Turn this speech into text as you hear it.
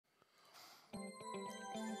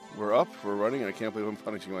We're up, we're running, and I can't believe I'm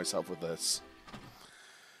punishing myself with this.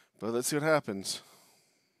 But let's see what happens.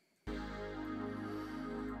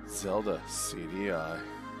 Zelda CD-I.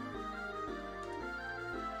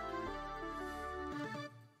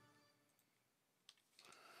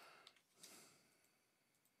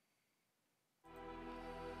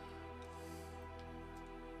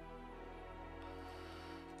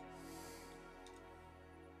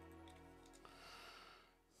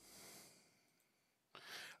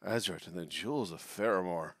 Arzette and the Jewels of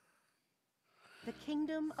Faramore. The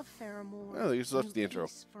kingdom of Faramore. Oh, you left the intro.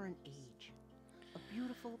 For an age, a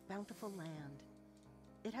beautiful, bountiful land.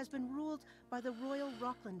 It has been ruled by the royal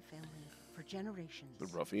Rockland family for generations. The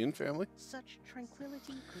Ruffian family? Such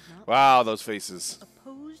tranquility could not. Wow, those faces.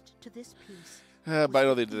 Opposed to this peace. But I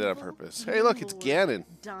know they did that on purpose. Hey, look, it's Ganon.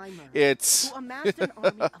 Dimer, It's who amassed an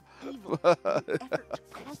army of evil in an effort to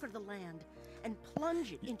conquer the land and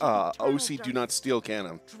plunge it into eternal OC do darkness. not steal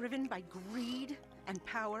Ganon. Driven by greed and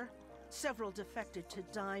power, several defected to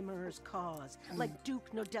Dimer's cause, like Duke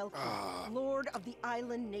Nodelki, lord of the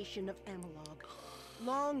island nation of Amalog.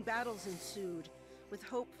 Long battles ensued, with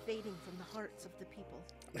hope fading from the hearts of the people.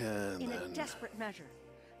 And In a desperate measure,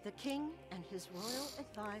 the king and his royal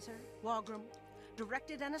advisor, Wagram,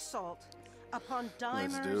 directed an assault upon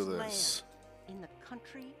let's do Dimer's this. land in the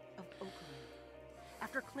country of Okarin.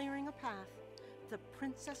 After clearing a path, the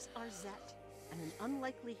Princess Arzette and an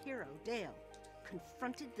unlikely hero, Dale,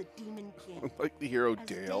 confronted the Demon King. Like the hero As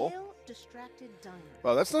Dale. distracted Dimer.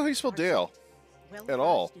 Wow, that's not how you spell Dale. Well at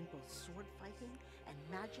all. versed in both sword fighting and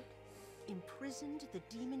magic, imprisoned the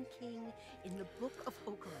Demon King in the Book of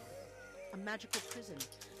Okarin, a magical prison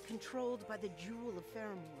controlled by the Jewel of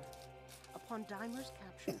Faramore. Upon Dimer's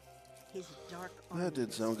capture, his dark army That did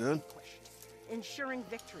was sound good. vanquished, ensuring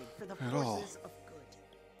victory for the At all. forces of good.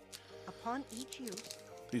 Upon each youth,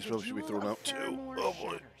 These the probably should be Jewel thrown of out too. Faramore Oh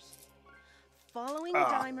boy. shatters. Following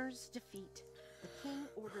Dimer's defeat, the king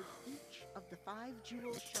ordered each of the 5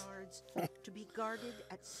 jewel shards to be guarded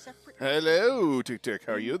at separate. Hello, Tic Tic.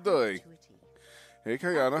 How in you doing? perpetuity. Hey,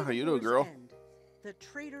 Kayana. After How the you doing, war's girl? end, the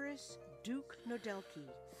traitorous Duke Nodelki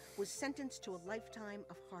was sentenced to a lifetime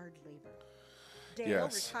of hard labor. Dale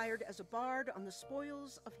Yes. retired as a bard on the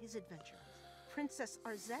spoils of his adventure. Princess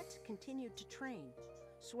Arzette continued to train,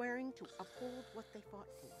 swearing to uphold what they fought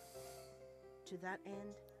for. To that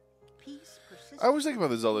end, peace persisted. I was thinking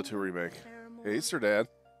about the Zelda 2 remake. Hey, Sir Dad.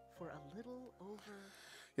 For a little over.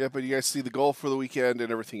 Yeah, but you guys see the goal for the weekend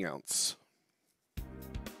and everything else.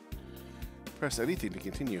 Press anything to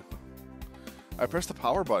continue. I pressed the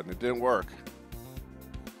power button. It didn't work.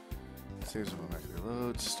 Saves automatically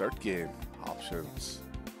load. Start game. Options.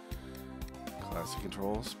 Classic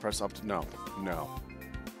controls. Press up to no. No.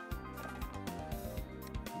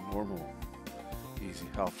 Normal. Easy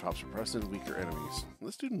health drops suppressed weaker enemies.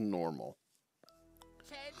 Let's do normal.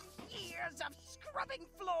 10 years of scrubbing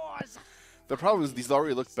floors. The problem is these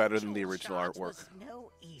already look better than the original Shards artwork. was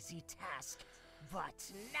no easy task,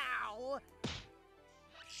 but now,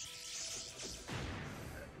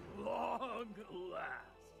 At long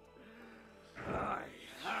last, I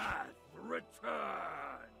have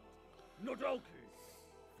returned. Nodelki,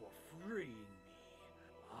 for freeing me,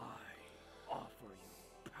 I offer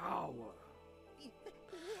you power.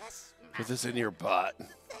 yes, Put this in Master. your butt.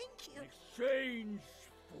 Thank you. In exchange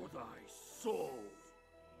for thy soul.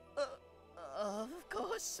 Of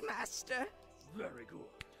course, Master. Very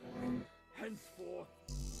good. Henceforth,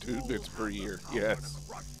 2 bits per year. power Yes. to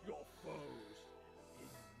crush your foes in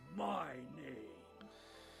my name.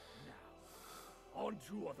 Now, on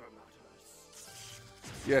to other matters.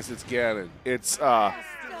 Yes, it's Ganon. It's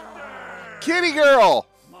Kitty Girl.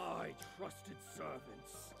 My trusted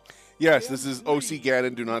servants. Yes, this is OC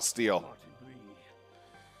Ganon. Do not steal.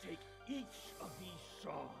 Take each of these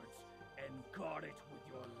shards and guard it with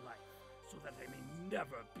your life, so that they may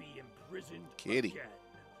never be imprisoned Kitty. again.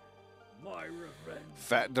 My revenge.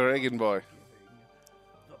 Fat Dragon Boy. giving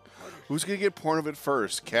the punishment Who's gonna get porn of it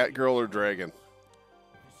first? Cat Girl or Dragon?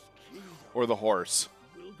 this kingdom Or the horse?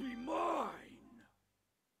 will be mine.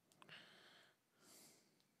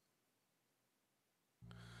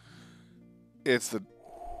 It's the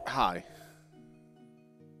hi.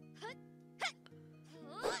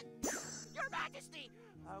 Your Majesty,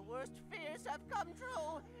 our worst fears have come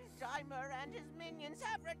true. Dimer and his minions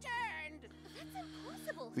have returned. That's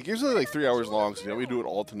impossible. The game's only like 3 hours long, so do you want me to do it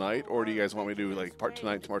all tonight, or do you guys want me to do like part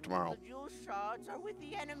tonight, tomorrow? The jewel shards are with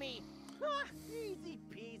the enemy. Ah, easy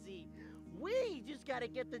peasy. We just gotta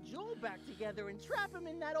get the jewel back together and trap him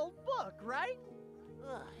in that old book, right?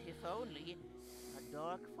 If only. A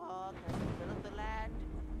dark fog has enveloped the land.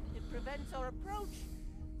 It prevents our approach.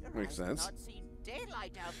 Your Makes eyes sense. cannot see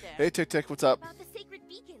daylight out there. Hey, Tic Tic, what's up? About the sacred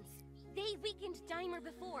beacons. They weakened Dimer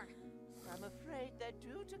before. I'm afraid that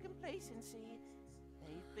due to complacency,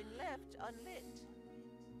 they've been left unlit.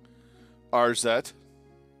 Arzette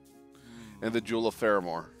and the Jewel of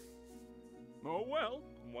Faramore. Oh well,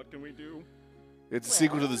 what can we do? It's a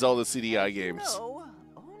sequel to the Zelda CD-I games. No,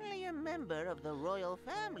 only a member of the royal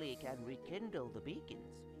family can rekindle the beacons.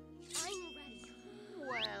 I'm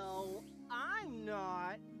ready. Well, I'm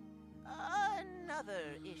not. Another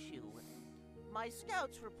issue. My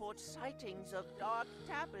scouts report sightings of dark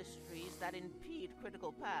tapestries that impede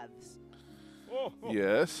critical paths. Oh,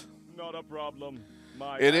 Yes. not a problem.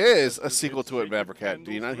 My It is a ancestors sequel lit to it, sacred Maverick.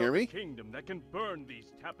 Do you not candles hear for a me? Kingdom that can burn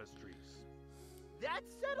these tapestries. That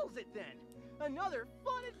settles it then. Another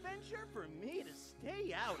fun adventure for me to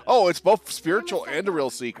stay out of. Oh, it's both spiritual and a real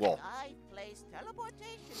sequel. I place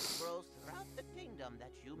teleportation scrolls throughout the kingdom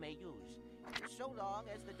that you may use, so long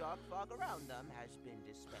as the dark fog around them has been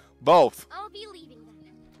dispelled. Both. I'll be leaving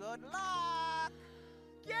then. Good luck!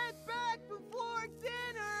 Get back before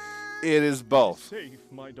dinner! It is both. Safe,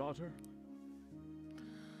 my daughter.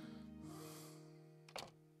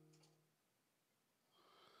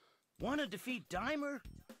 Want to defeat Dimer?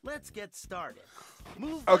 Let's get started.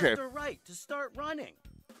 Move Okay. left or right to start running.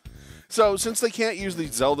 So since they can't use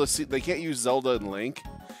they can't use Zelda and Link,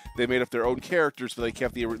 they made up their own characters, but they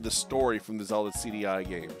kept the story from the Zelda CD-I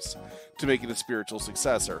games to make it a spiritual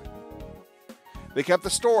successor. They kept the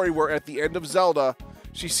story where at the end of Zelda,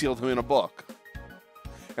 she sealed him in a book,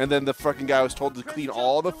 and then the fucking guy was told to Press clean jump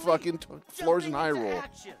all the to leap. fucking floors in Jumping into Hyrule.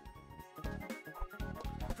 action.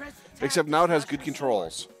 Press attack Except to now it has slash good your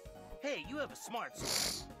controls. sword. Hey, you have a smart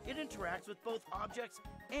sword. It interacts with both objects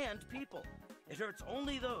and people. It hurts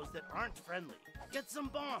only those that aren't friendly. Get some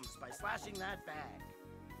bombs by slashing that bag.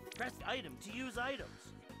 Press item to use items.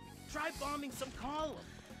 Try bombing some columns.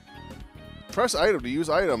 Press item to use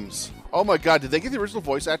items. Oh my god, did they get the original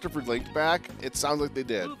voice actor for Link back? It sounds like they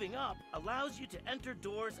did. Moving up allows you to enter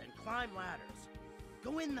doors and climb ladders.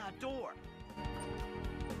 Go in that door.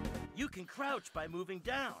 You can crouch by moving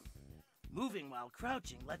down. Moving while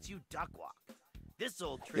crouching lets you duck walk. This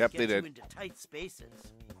old trick Yep, they gets you did. into tight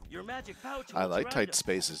spaces. Your magic pouch I holds like your tight items.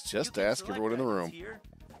 spaces. You Just can ask select everyone in the items room. Here,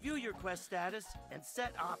 view your quest status, and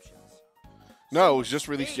set options. No, it was just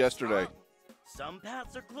released Hey, yesterday. stop. Some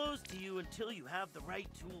paths are closed to you until you have the right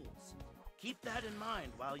tools. Keep that in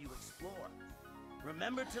mind while you explore.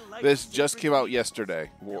 Remember to like This the just secret came out beacons.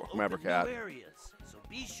 yesterday, They'll open Maverick new Hat. areas, so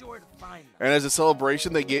be sure to find them. And as a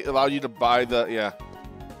celebration, they allowed you to buy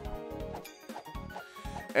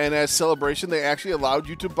And as celebration, they actually allowed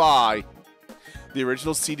you to buy the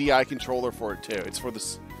original CD-I controller for it too. It's for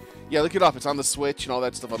this. Yeah, look it up. It's on the Switch and all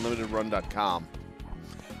that stuff on limitedrun.com.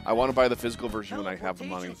 I want to buy the physical version when I have the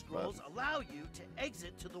money. Teleportation But scrolls allow you to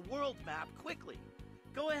exit to the world map quickly.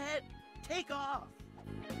 Go ahead, take off.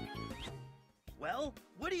 Well,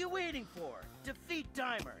 what are you waiting for? Defeat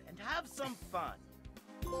Dimer and have some fun.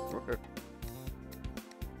 okay.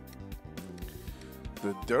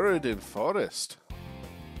 The Durridin Forest.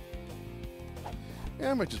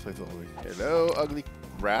 Yeah, I might just play the whole thing. Hello, ugly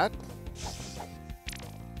rat.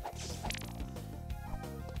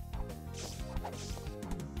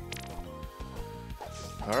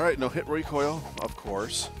 Alright, no hit recoil, of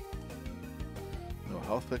course. No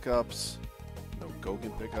health pickups. No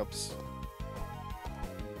Gogan pickups.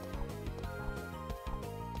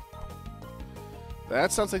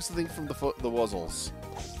 That sounds like something from the Wuzzles.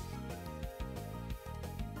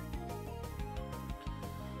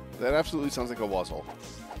 That absolutely sounds like a Wuzzle.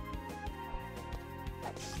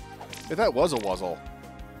 If that was a Wuzzle.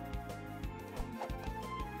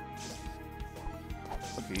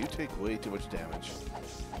 Okay, you take way too much damage.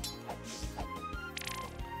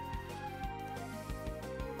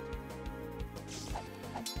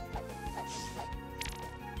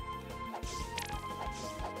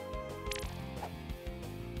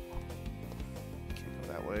 Can't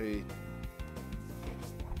go that way.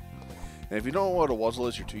 And if you don't know what a Wuzzle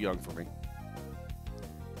is, you're too young for me.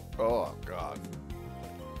 Oh, God.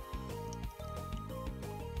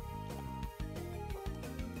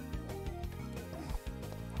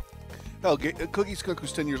 Hell, Cookie Skunk,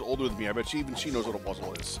 who's 10 years older than me, I bet even she knows what a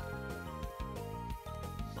Wuzzle is.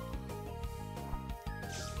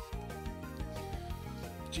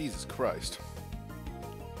 Jesus Christ.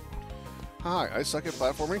 Hi, I suck at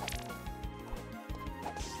platforming.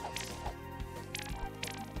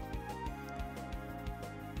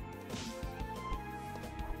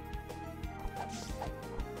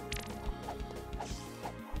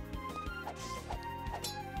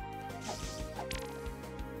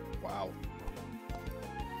 Wow.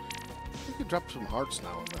 You could drop some hearts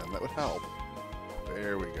now and then. That would help.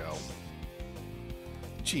 There we go.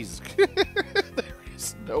 Jesus. There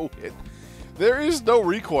is no hit. There is no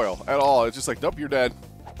recoil at all. It's just like, nope, you're dead.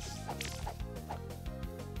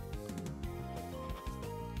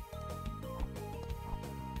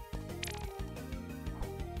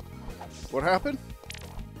 What happened?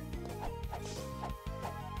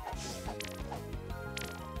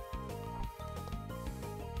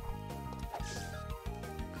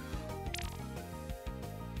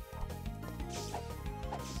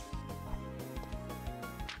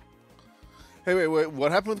 Hey, wait,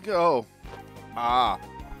 what happened with... Oh. Ah.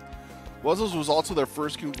 Wuzzles was also their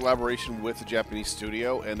first collaboration with a Japanese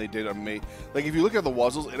studio, and they did amazing... Like, if you look at the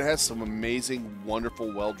Wuzzles, it has some amazing,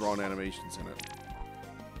 wonderful, well-drawn animations in it.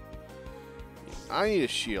 I need a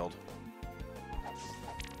shield.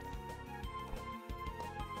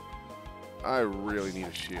 I really need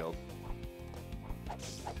a shield.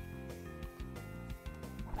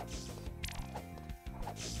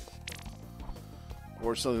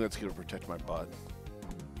 Or something that's going to protect my butt.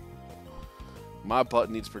 My butt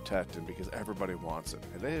needs protecting because everybody wants it.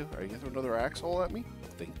 Hello, are you going to throw another axe hole at me?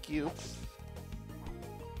 Thank you.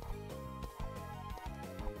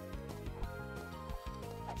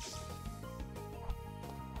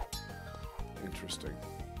 Interesting.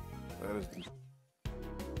 That is...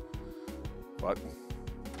 What?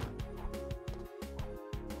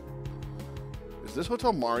 Is this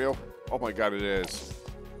Hotel Mario? Oh my god, it is.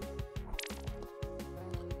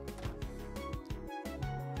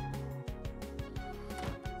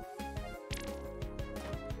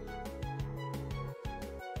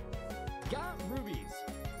 Got rubies.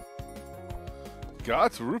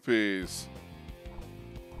 Got rupees.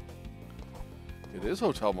 It is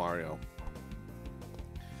Hotel Mario.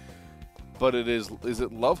 But it is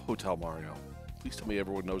it Love Hotel Mario? Please tell me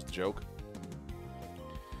everyone knows the joke.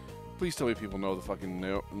 Please tell me people know the fucking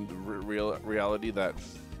reality that...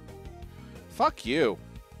 Fuck you.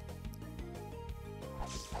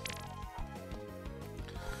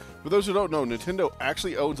 For those who don't know, Nintendo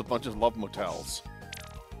actually owns a bunch of love motels.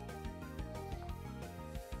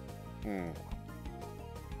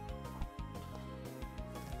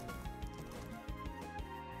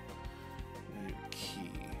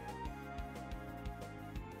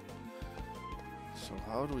 So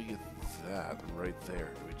how do we get that right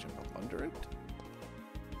there? Do we jump up under it?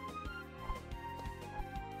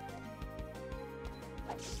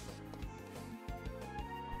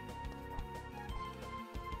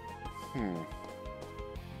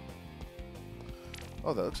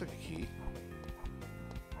 Oh, that looks like a key.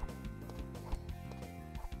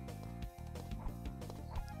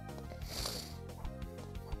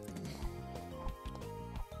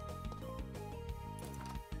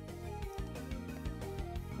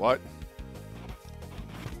 What?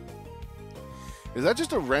 Is that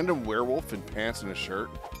just a random werewolf in pants and a shirt?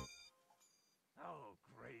 Oh,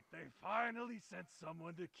 great. They finally sent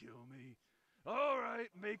someone to kill me. All right,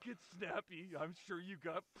 make it snappy. I'm sure you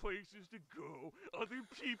got places to go, other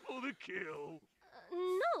people to kill.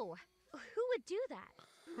 No. Who would do that?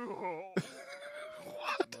 Oh.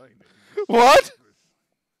 What? My name is What? Chris.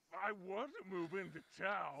 I want to move into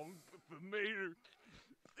town, but the mayor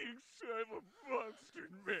thinks I'm a monster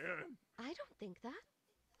man. I don't think that.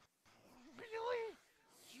 Really?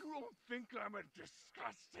 You don't think I'm a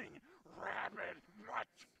disgusting rabid mutt?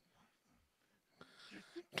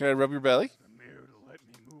 Can I rub your belly? The mayor to let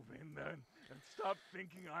me move in then, and stop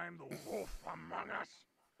thinking I'm the wolf among us.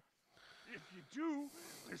 If you do,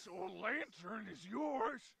 this old lantern is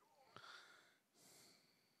yours.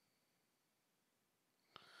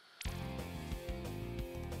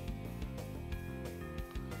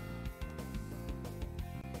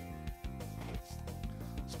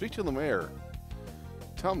 Speak to the mayor.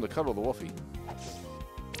 Tell him to cuddle the wolfie.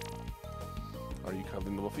 Are you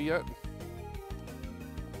cuddling the wolfie yet?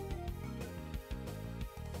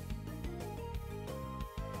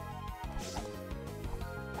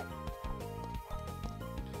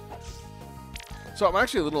 So I'm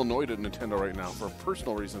actually a little annoyed at Nintendo right now for a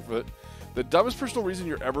personal reason. For the dumbest personal reason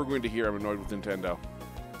you're ever going to hear I'm annoyed with Nintendo.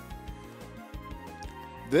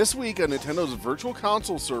 This week on Nintendo's Virtual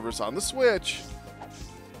Console service on the Switch,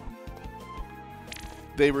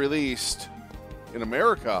 they released, in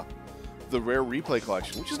America, the Rare Replay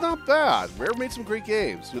Collection, which is not bad. Rare made some great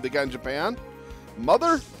games. Who they got in Japan?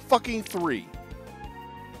 Motherfucking 3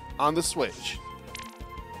 on the Switch.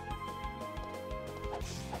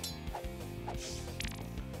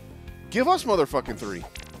 Give us Motherfucking 3.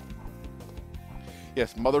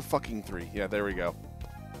 Yes, Motherfucking 3. Yeah, there we go.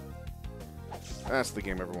 That's the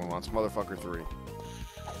game everyone wants. Motherfucker 3.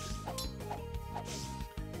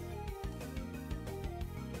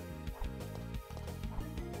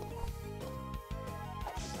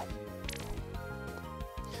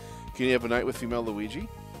 Can you have a night with female Luigi?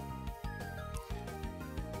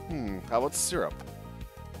 How about syrup?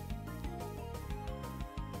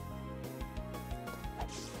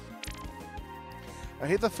 I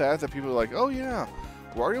hate the fact that people are like, oh yeah,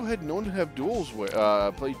 Wario had known to have duos with,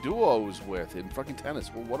 play duos with in fucking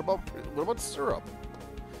tennis. Well, what about syrup?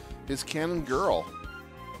 His canon girl.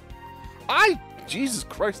 Jesus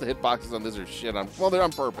Christ, the hitboxes on this are shit. Well, they're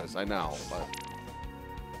on purpose, I know, but.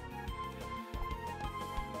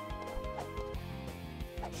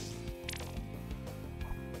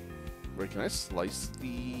 Wait, can I slice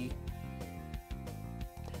the...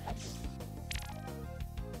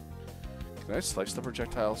 Can I slice the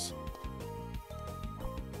projectiles?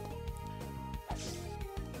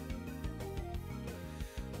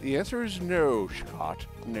 The answer is no, Scott.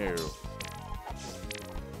 No.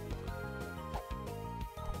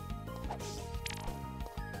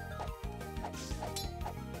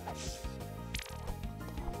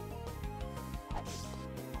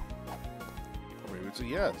 Or maybe it's a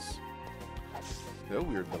yes. No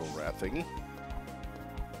weird little rat thingy.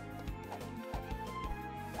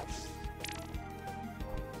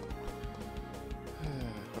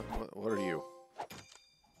 What are you?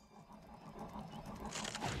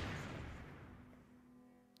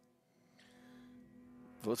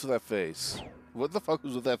 What's with that face? What the fuck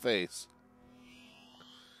was with that face?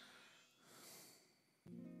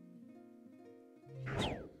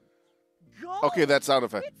 Go! Okay, that sound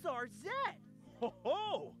effect. It's Arzette! Ho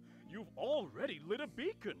ho! You've already lit a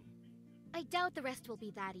beacon. I doubt the rest will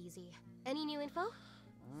be that easy. Any new info?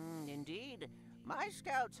 Indeed. My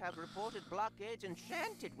scouts have reported blockades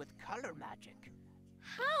enchanted with color magic.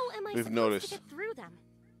 How am I We've supposed noticed. to get through them?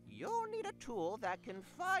 You'll need a tool that can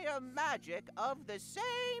fire magic of the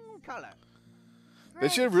same color. They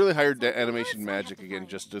should have really hired That's the what animation else I have magic to again find.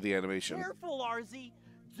 just to do the animation. Careful, Arzy!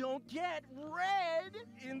 Don't get red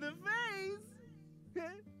in the face!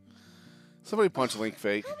 Somebody punch Link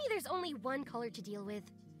fake. Tell me there's only one color to deal with.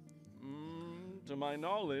 To my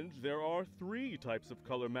knowledge, there are 3 types of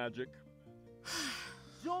color magic.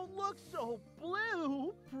 Don't look so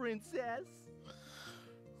blue, princess!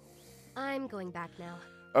 I'm going back now.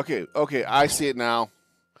 Okay, I see it now.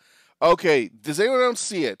 Okay, does anyone else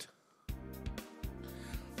see it?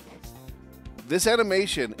 This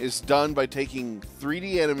animation is done by taking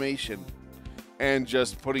 3D animation and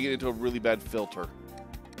just putting it into a really bad filter.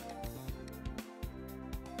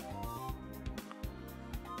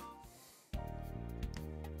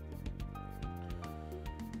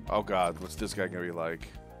 Oh god, what's this guy gonna be like?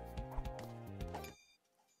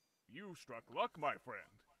 You struck luck, my friend.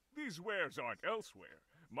 These wares aren't elsewhere.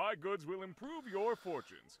 My goods will improve your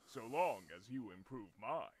fortunes, so long as you improve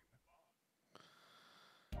mine.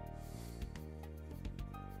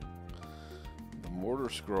 The Mortar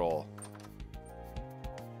Scroll.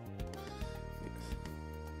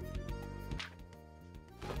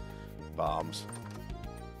 Bombs.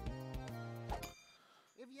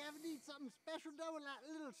 If you ever need something special done with that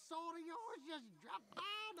little sword of yours, just drop by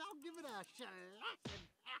and I'll give it a shellacking.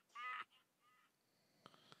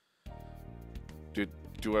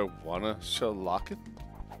 Do I wanna shellac it?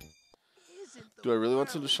 Isn't the Do I really want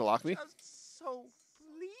someone to world shellac me? just so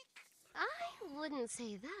bleak? I wouldn't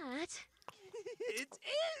say that. It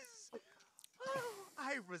is! Oh,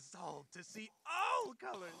 I resolved to see all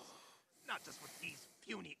colors, not just what these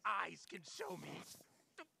puny eyes can show me.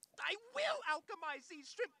 I will alchemize these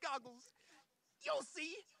shrimp goggles. You'll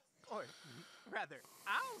see. Or rather,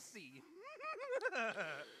 I'll see.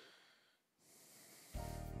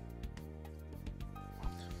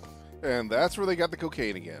 And that's where they got the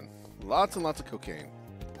cocaine again. Lots and lots of cocaine.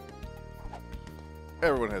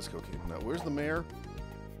 Everyone has cocaine. Now, where's the mayor?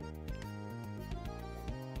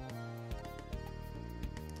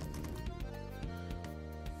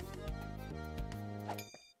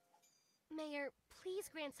 Mayor, please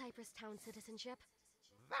grant Cypress Town citizenship.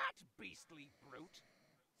 That beastly brute.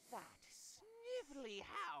 That snivelly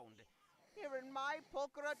hound. Here in my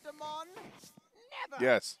Polka Demon? Never!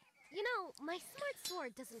 Yes. You know, my smart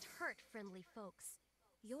sword doesn't hurt friendly folks.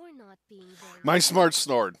 You're not being very... My smart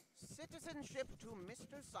snort. Citizenship to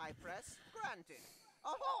Mr. Cypress granted.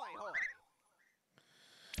 Ahoy, hoy!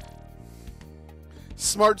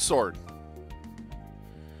 Smart sword.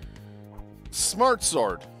 Smart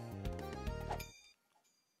sword.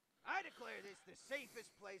 I declare this the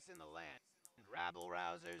safest place in the land.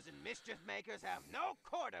 Rabble-rousers and mischief-makers have no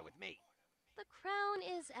quarter with me. The Crown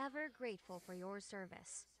is ever grateful for your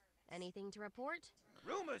service. Anything to report?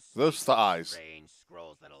 Rumors Those speak of thighs. strange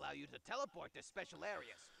scrolls that allow you to teleport to special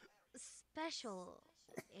areas. Special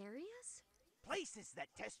areas? Places that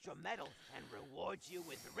test your mettle and reward you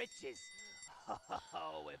with riches.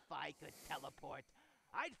 Oh, if I could teleport,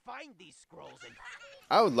 I'd find these scrolls and...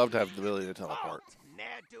 I would love to have the ability to teleport.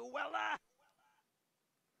 Ne'er-do-wella!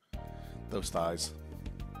 Those thighs.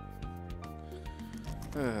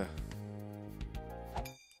 Oh,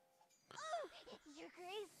 Your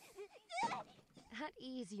Grace. At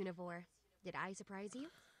ease, Univore. Did I surprise you?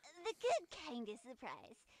 The good kind of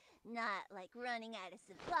surprise. Not like running out of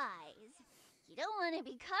supplies. You don't want to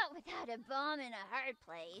be caught without a bomb in a hard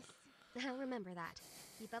place. I'll remember that.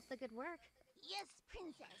 Keep up the good work. Yes,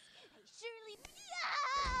 Princess. I surely...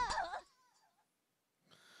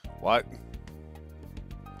 No! What?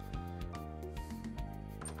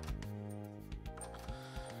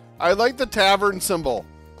 I like the tavern symbol.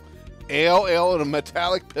 Ale in a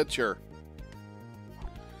metallic pitcher.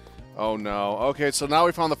 Oh no. Okay, so now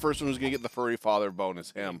we found the first one who's gonna get the furry father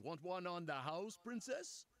bonus. Him. Want one on the house,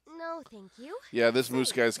 Princess? No, thank you. Yeah, this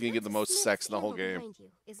moose guy's gonna get the That's most Smith's sex in the whole handle game. behind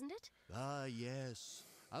you, isn't it? Ah, yes.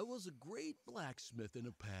 I was a great blacksmith in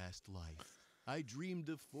a past life. I dreamed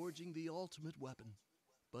of forging the ultimate weapon.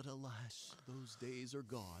 But alas, those days are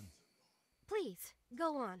gone. Please,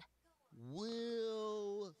 go on.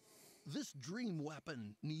 Well, this dream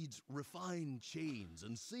weapon needs refined chains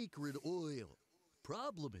and sacred oil.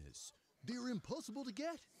 Problem is, they're impossible to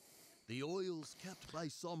get. The oil's kept by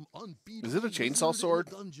some unbeatable Is it a chainsaw wizard sword?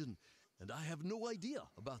 in a dungeon, and I have no idea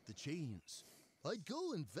about the chains. I'd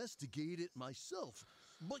go investigate it myself,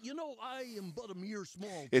 but you know, I am but a mere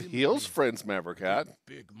small... It timber heals man. friends, Maverick Hat.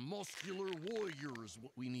 Big muscular warrior is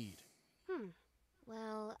what we need.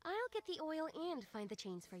 Well, I'll get the oil and find the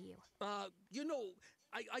chains for you. You know,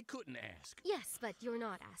 I couldn't ask. Yes, but you're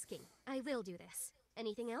not asking. I will do this.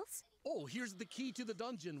 Anything else? Oh, here's the key to the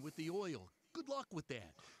dungeon with the oil. Good luck with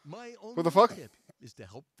that. My only What the fuck? tip is to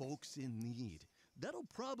help folks in need. That'll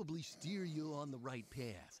probably steer you on the right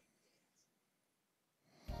path.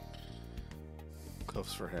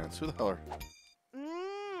 Gloves for hands. Who the hell are...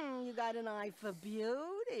 You got an eye for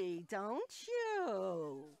beauty, don't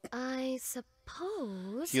you? I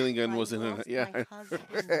suppose. Healing gun I wasn't in lost it. Yeah. my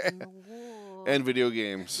husband in the war. And video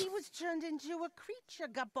games. He was turned into a creature,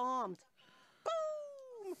 got bombed.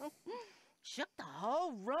 Boom! Shook the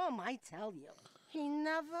whole room, I tell you. He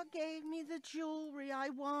never gave me the jewelry I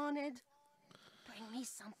wanted. Bring me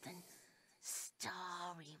something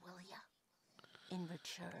starry, will ya? In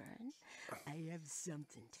return, I have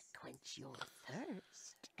something to quench your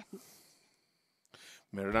thirst.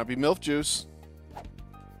 Better not be MILF juice.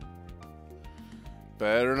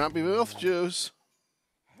 Better not be MILF juice.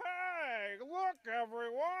 Hey, look,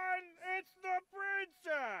 everyone! It's the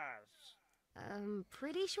princess! I'm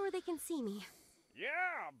pretty sure they can see me.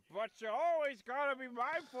 Yeah, but you always gotta be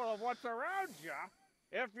mindful of what's around you.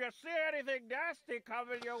 If you see anything nasty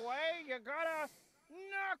coming your way, you gotta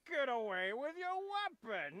knock it away with your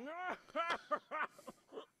weapon.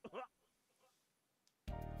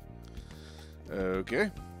 Okay.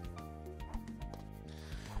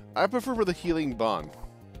 I prefer the healing bun.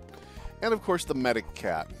 And of course the medic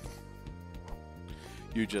cat.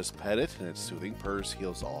 You just pet it and its soothing purrs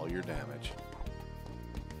heals all your damage.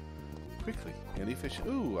 Quickly and efficient.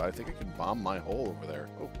 Ooh, I think I can bomb my hole over there.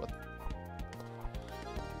 Oh, what?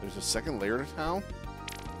 There's a second layer to town?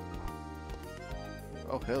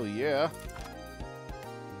 Oh, hell yeah.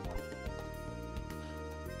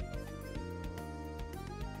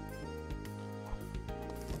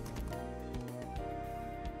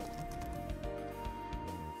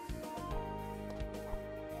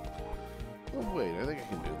 Oh, wait, I think I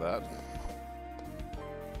can do that.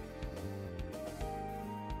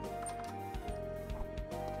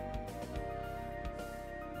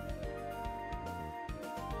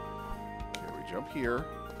 Okay, we jump here,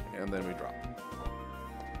 and then we drop.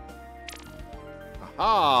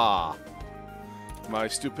 Aha! My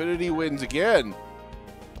stupidity wins again.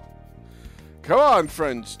 Come on,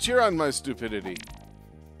 friends, cheer on my stupidity.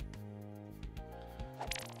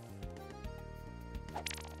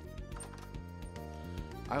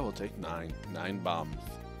 I will take 9. 9 bombs.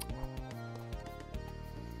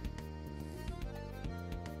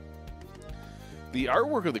 The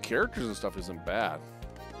artwork of the characters and stuff isn't bad.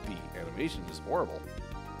 The animation is horrible.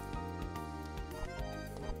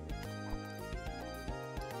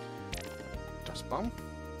 Dust bomb?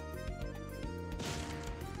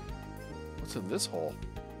 What's in this hole?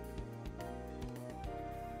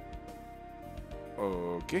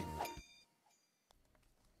 Okay.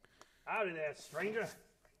 Howdy there, stranger.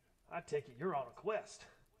 I take it you're on a quest.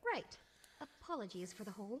 Right. Apologies for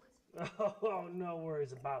the hole. Oh, no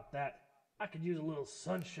worries about that. I could use a little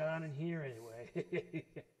sunshine in here anyway.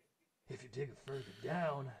 If you dig it further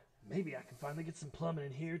down, Maybe I can finally get some plumbing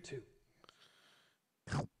in here, too.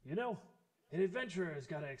 You know, an adventurer has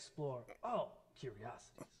got to explore all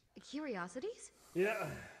curiosities. Curiosities? Yeah.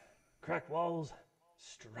 Cracked walls,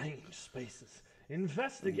 strange spaces.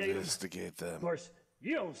 Investigate them. Of course,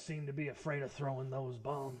 you don't seem to be afraid of throwing those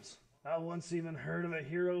bombs. I once even heard of a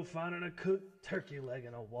hero finding a cooked turkey leg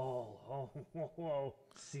in a wall. Oh,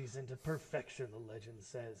 seasoned to perfection, the legend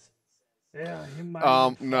says. Yeah, you might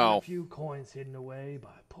even find a few coins hidden away by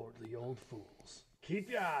portly old fools. Keep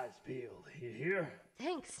your eyes peeled, you hear?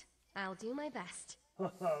 Thanks. I'll do my best.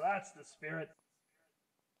 That's the spirit.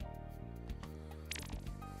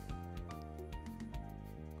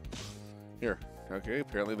 Here. Okay,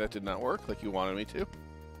 apparently that did not work like you wanted me to.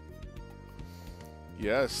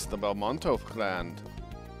 Yes, the Belmonto clan.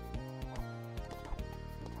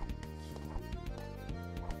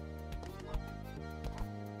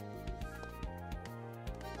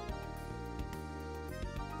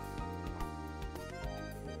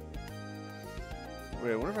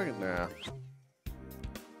 Wait, I wonder if I can... Nah.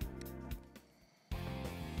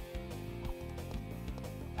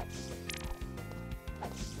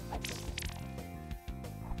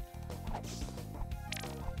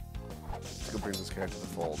 Let's go bring this guy to the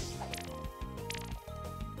fold.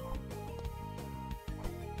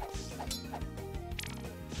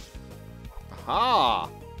 Aha!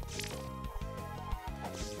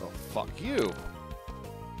 Oh, fuck you.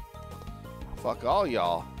 Fuck all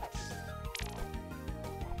y'all.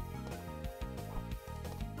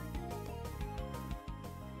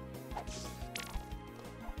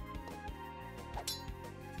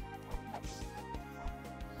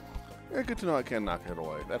 Yeah, good to know I can knock it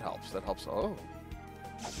away. That helps. That helps. Oh.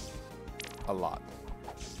 A lot.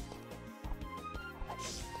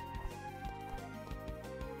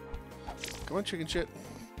 Come on, chicken shit.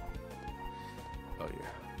 Oh,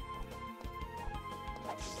 yeah.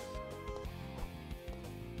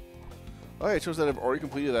 Oh, yeah, it shows that I've already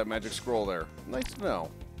completed that magic scroll there. Nice to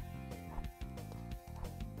know.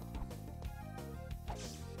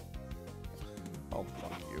 Oh,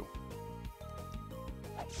 fuck you.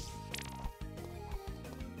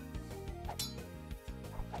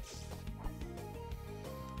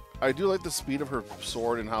 I do like the speed of her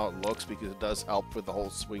sword and how it looks because it does help with the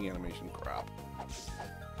whole swing animation crap.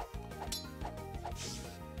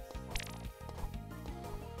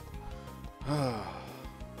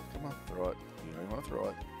 Come on, throw it. You know you want to throw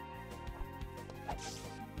it.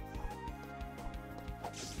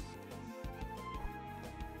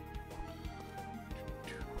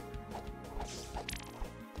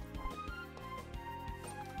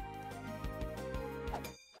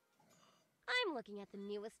 I'm looking at the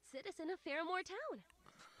newest citizen of Faramore Town.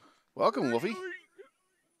 Welcome, Wolfie. I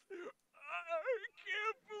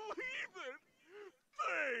can't believe it!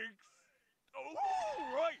 Thanks! Oh,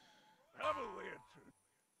 right! Have a lantern.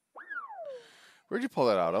 Where'd you pull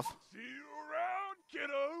that out of? See you around,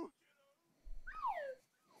 kiddo!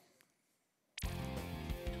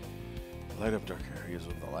 Light up dark areas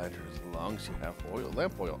with the lantern as long as you have oil.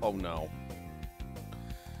 Lamp oil. Oh, no.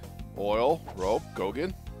 Oil, rope,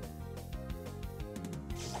 Gogan.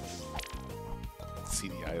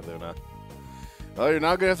 Seedy-Eye Luna. Oh, you're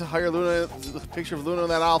not going to have to hire Luna, the picture of Luna in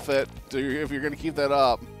that outfit if you're going to keep that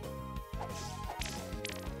up.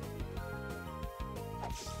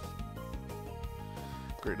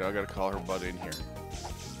 Great, now I got to call her butt in here.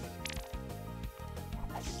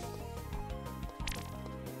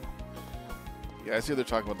 Yeah, I see they're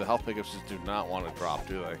talking about the health pickups just do not want to drop,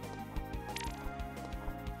 do they?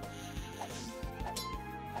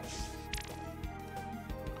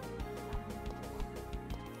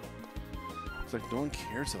 It's like no one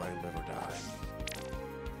cares if I live or die.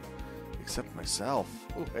 Except myself.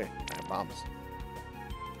 Oh, hey, I have bombs.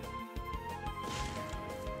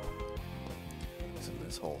 It's in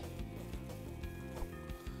this hole.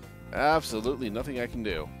 Absolutely nothing I can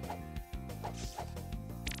do.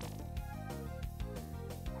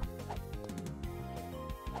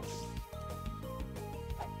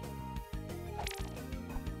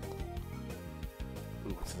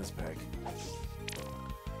 Ooh, what's in this bag?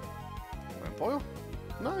 Lamp oil?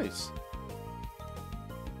 Nice.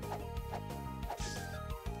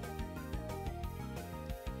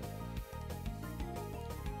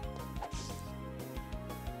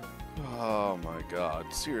 Oh my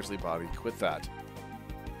god. Seriously, Bobby, quit that.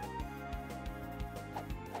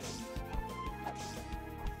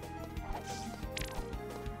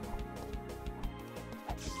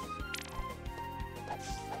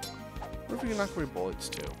 What if we can knock away bullets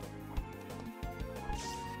too?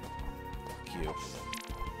 Fuck you.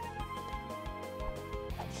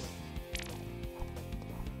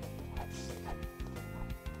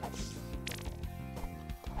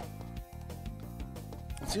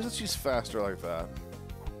 seems like she's faster like that.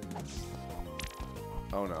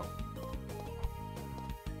 Oh no.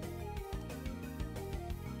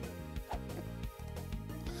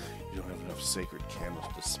 You don't have enough sacred candles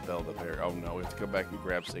to dispel the bear. Oh no, we have to come back and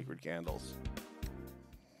grab sacred candles.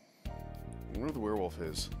 I wonder where the werewolf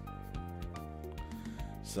is.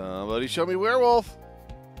 Somebody show me werewolf!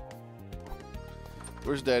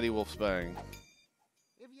 Where's Daddy Wolf's Bang?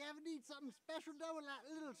 If you ever need something special done with that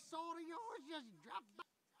little sword of yours, just drop by.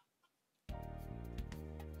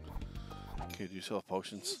 Okay, do you still have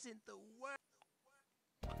potions? Isn't the word?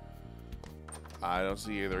 I don't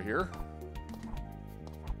see either here.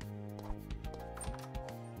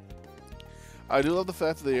 I do love the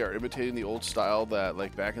fact that they are imitating the old style that,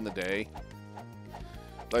 like, back in the day,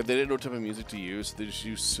 like, they didn't know what type of music to use. They just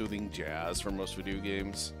used soothing jazz for most video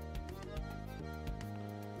games.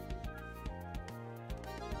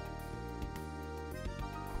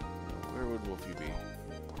 Where would Wolfie be?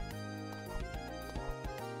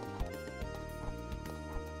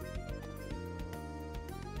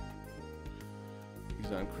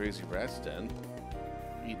 He's on Crazy Rat's Den,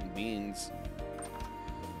 eating beans.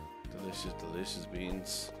 Delicious, delicious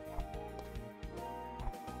beans.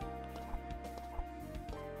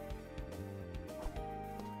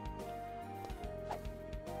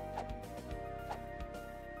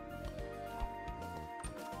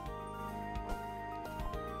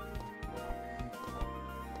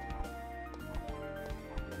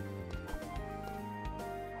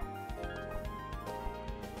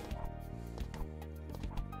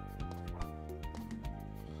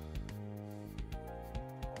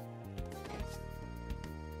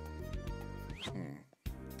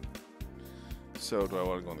 So, do I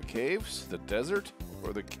want to go in the caves, the desert,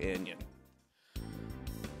 or the canyon?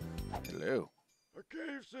 Hello. A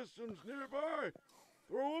cave system's nearby.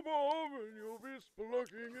 Throw a bomb and you'll be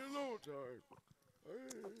spelunking in no time.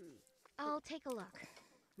 I'll take a look.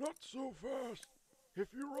 Not so fast. If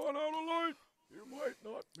you run out of light, you might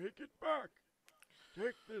not make it back.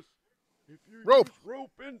 Take this. If you use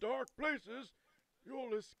rope in dark places,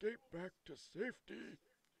 you'll escape back to safety.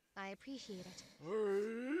 I appreciate it.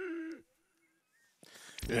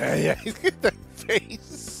 Yeah, look at that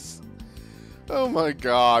face. Oh my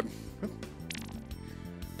god.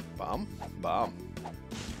 Bomb, bomb,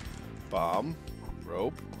 bomb,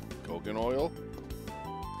 rope, Gogan oil.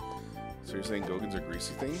 So you're saying Gogans are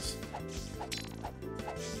greasy things?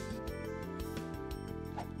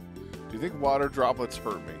 Do you think water droplets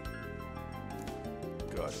hurt me?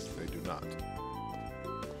 Good, they do not.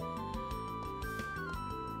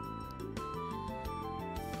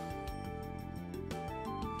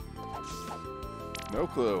 No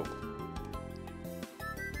clue.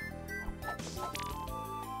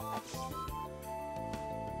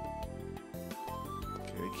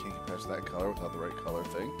 Okay, can't get past that color without the right color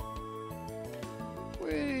thing.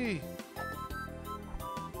 Whee!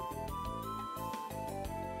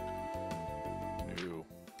 No.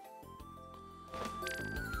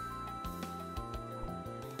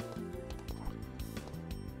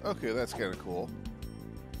 Okay, that's kind of cool.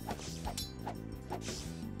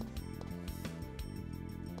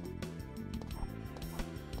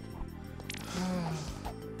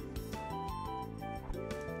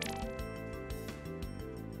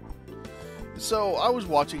 So, I was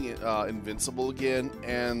watching Invincible again,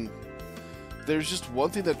 and there's just one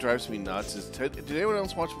thing that drives me nuts. Is did anyone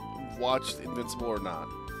else watch Invincible or not?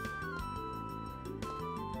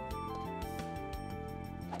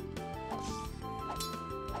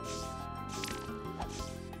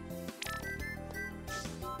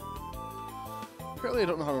 Apparently I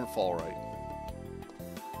don't know how to fall right.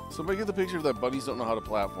 Somebody get the picture of that bunnies don't know how to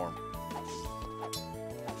platform.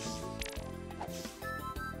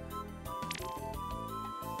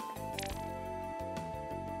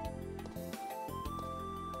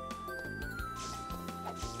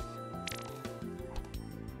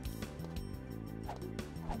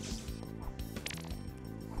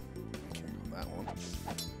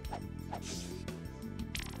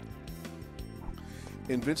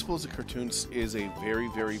 Invincible is a very,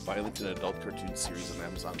 very violent and adult cartoon series on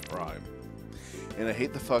Amazon Prime. And I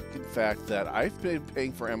hate the fucking fact that I've been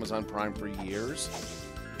paying for Amazon Prime for years,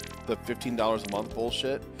 the $15 a month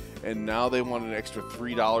bullshit, and now they want an extra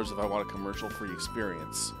 $3 if I want a commercial-free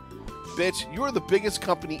experience. Bitch, you are the biggest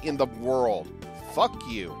company in the world. Fuck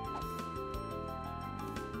you.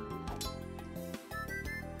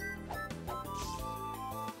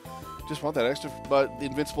 Just want that extra. But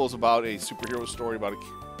Invincible is about a superhero story about a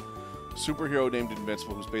superhero named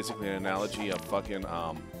Invincible, who's basically an analogy of fucking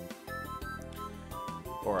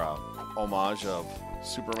or a homage of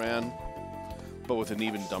Superman, but with an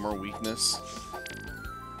even dumber weakness.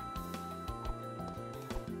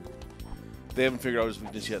 They haven't figured out his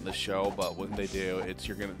weakness yet in the show, but when they do,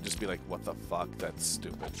 you're gonna just be like, what the fuck? That's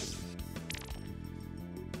stupid.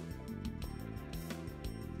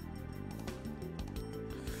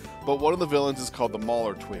 But one of the villains is called the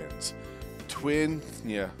Mauler twins. Twin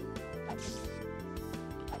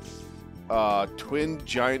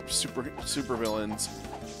giant super villains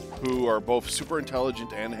who are both super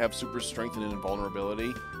intelligent and have super strength and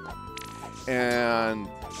invulnerability. And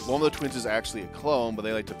one of the twins is actually a clone, but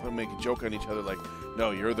they like to make a joke on each other like,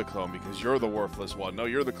 no, you're the clone because you're the worthless one. No,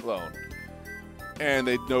 you're the clone. And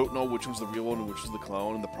they don't know which one's the real one and which is the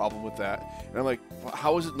clone, and the problem with that. And I'm like,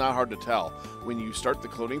 how is it not hard to tell? When you start the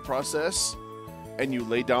cloning process and you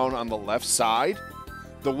lay down on the left side,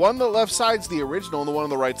 the one on the left side's the original and the one on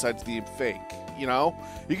the right side's the fake. You know?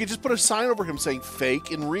 You could just put a sign over him saying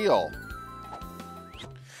fake and real.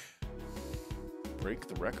 Break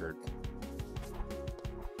the record.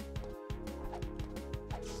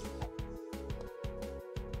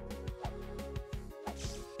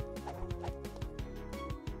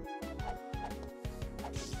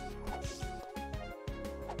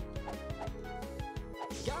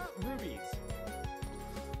 Got rubies.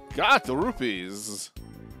 Got the rupees.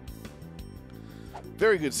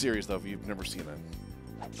 Very good series, though, if you've never seen it.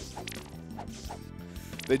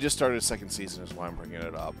 They just started a second season, is why I'm bringing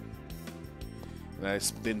it up. And I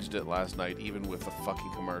binged it last night, even with the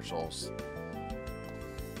fucking commercials.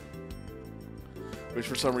 Which,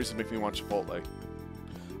 for some reason, make me want Chipotle.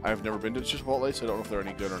 I've never been to Chipotle, so I don't know if they're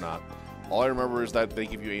any good or not. All I remember is that they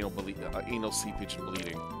give you anal seepage and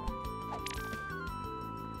bleeding.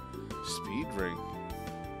 Speed ring.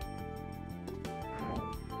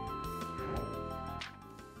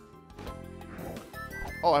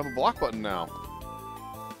 Oh, I have a block button now.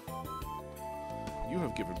 You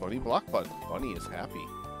have given Bunny block button. Bunny is happy.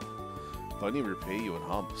 Bunny will repay you in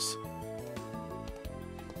humps.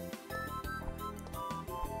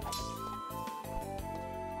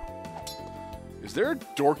 Is there a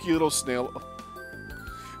dorky little snail?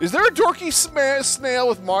 Is there a dorky snail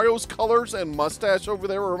with Mario's colors and mustache over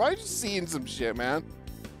there, or am I just seeing some shit, man?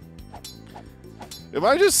 Am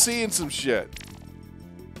I just seeing some shit?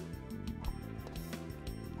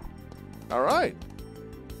 All right.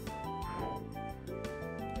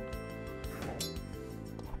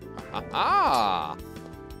 Ah!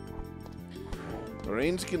 The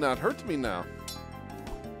range cannot hurt me now.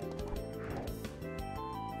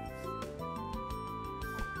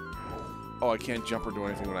 Oh, I can't jump or do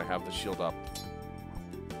anything when I have the shield up.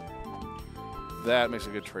 That makes a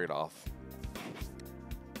good trade-off.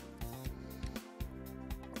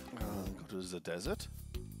 Go to the desert.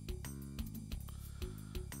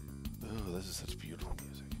 Oh, this is such beautiful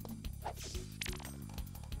music.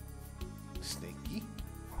 Snakey?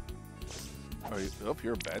 Oh,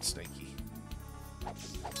 you're a bad Snakey.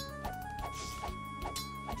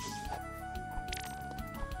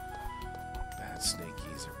 Bad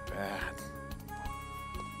Snakies are bad.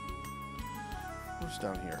 What's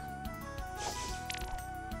down here?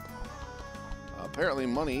 Apparently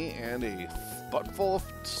money and a butt full of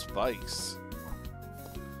spice.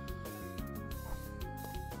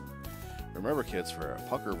 Remember, kids, for a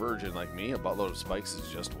pucker virgin like me, a buttload of spikes is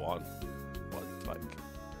just one spike.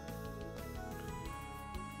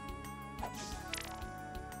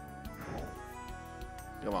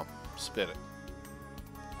 Come on, spit it.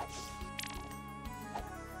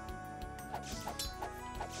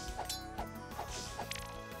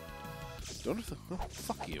 Don't have to, oh,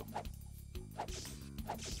 fuck you.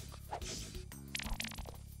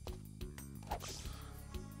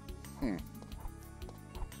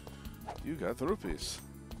 You got the rupees.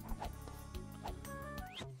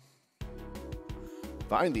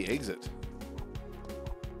 Find the exit.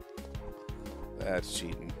 That's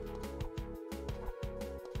cheating.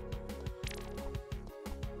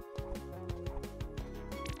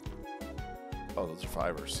 Oh, those are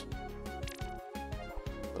fivers.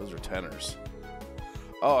 Those are tenors.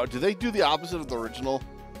 Oh, do they do the opposite of the original?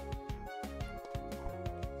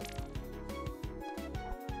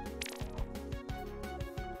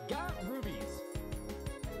 Got rubies.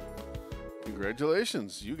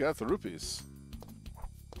 Congratulations, you got the rupees.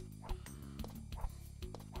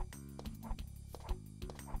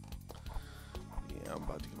 Yeah, I'm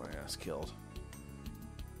about to get my ass killed.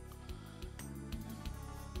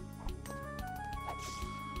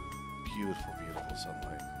 Beautiful, beautiful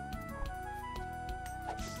sunlight.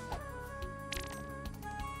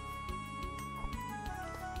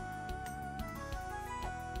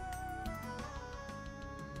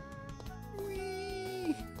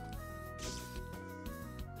 Whee!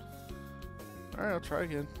 Alright, I'll try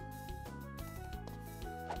again.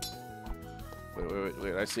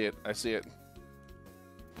 Wait, I see it. I see it.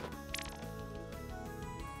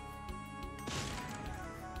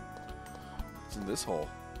 in this hole?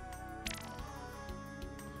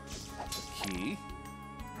 A key.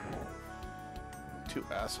 2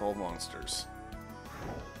 asshole monsters.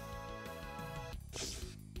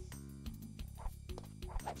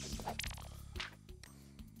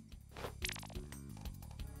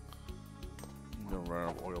 I'm gonna run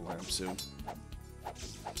out of oil lamp soon.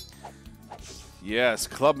 Yes,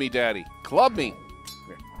 club me, daddy. Club me!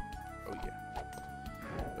 Here. Oh, yeah.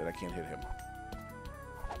 But I can't hit him.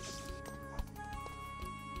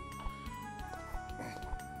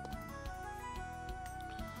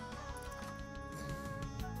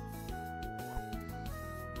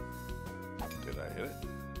 Did I hit it?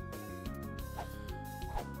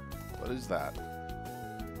 What is that?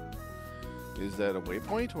 Is that a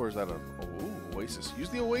waypoint or is that a... Oh, oasis. Use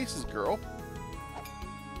the oasis, girl.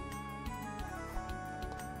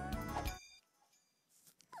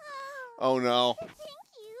 Oh no. Thank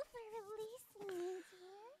you for releasing me,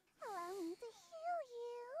 dear. Allow me to heal you.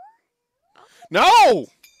 No!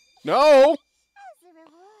 No! As a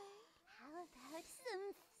reward, how about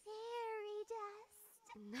some fairy dust?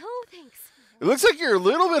 No, thanks. It looks like you're a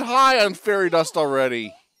little bit high on fairy dust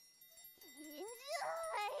already.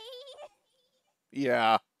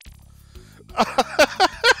 Yeah.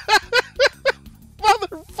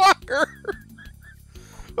 Motherfucker!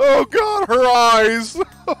 Oh god, her eyes!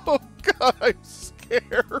 Oh god, I'm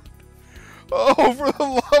scared. Oh, for the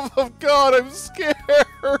love of God, I'm scared.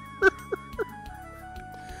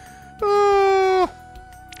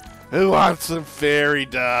 Who wants some fairy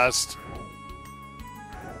dust?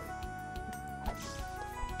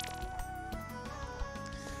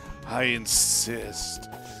 I insist.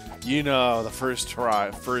 You know, the first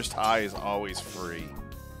high is always free.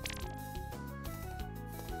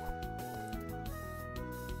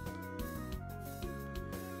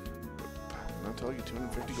 Not until I get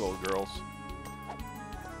 250 gold, girls.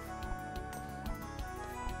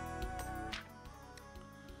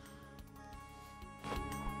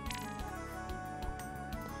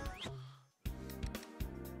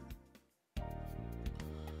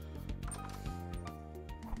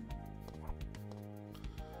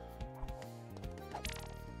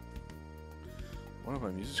 One of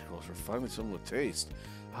my music scrolls for finally someone with taste.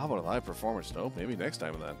 How about a live performance? No, maybe next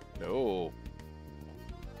time then. No.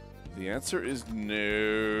 The answer is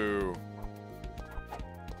no.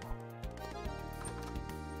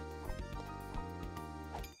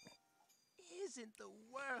 Isn't the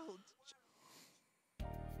world...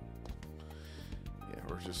 Yeah,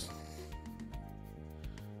 we're just...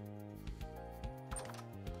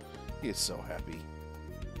 He is so happy.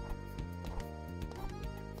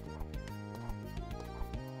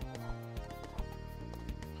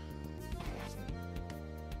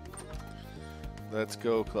 Let's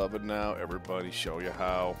go clubbing now. Everybody show you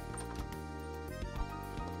how.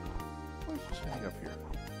 What's this hang up here?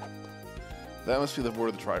 That must be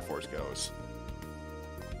where the Triforce goes.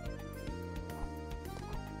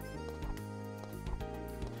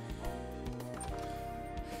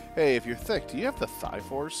 Hey, if you're thick, do you have the Thigh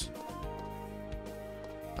Force?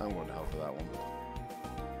 I'm going to help for that one.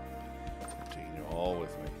 I'm taking you all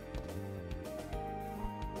with me.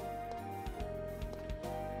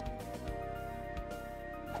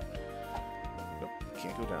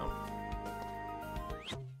 Can't go down.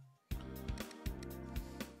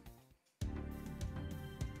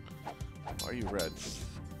 Why are you red?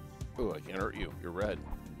 Oh, I can't hurt you. You're red.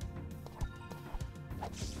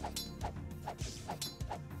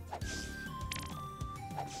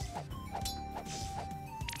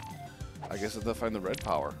 I guess I have to find the red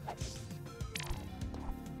power.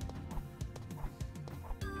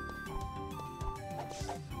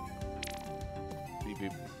 Beep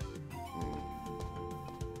beep.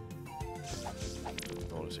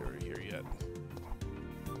 Bonus area here yet.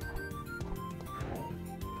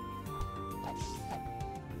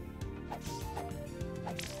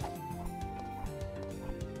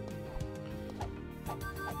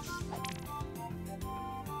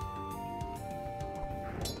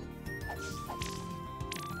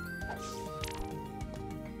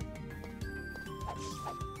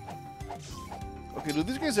 Okay, do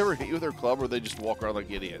these guys ever hit you with their club or they just walk around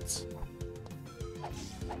like idiots?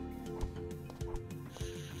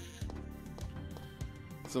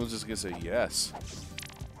 Someone's just gonna say yes.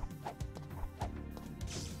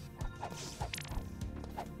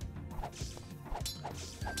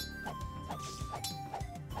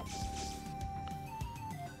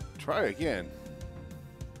 Try again.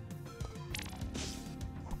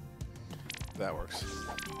 That works.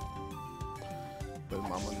 But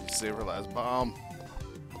Mama needs to save her last bomb.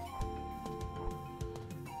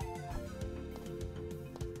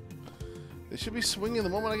 They should be swinging the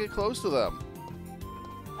moment I get close to them.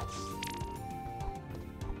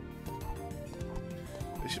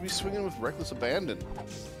 should be swinging with reckless abandon.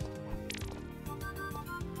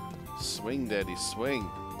 Swing, Daddy, swing.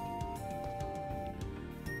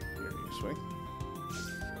 Here, you swing.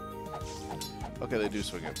 Okay, they do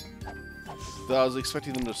swing it. Though I was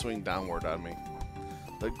expecting them to swing downward on me.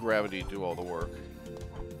 Let gravity do all the work.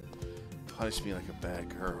 Punish me like a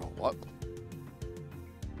bad girl. What?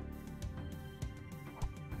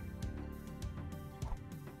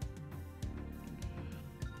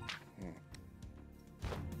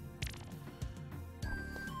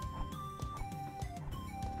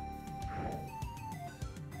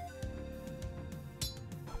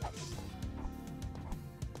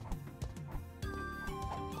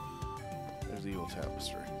 There's the evil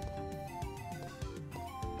tapestry.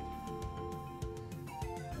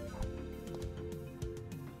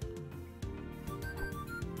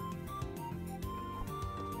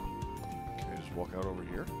 Walk out over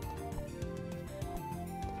here.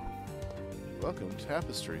 Welcome,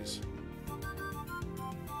 tapestries.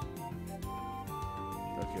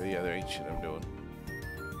 Okay, yeah, there ain't shit I'm doing.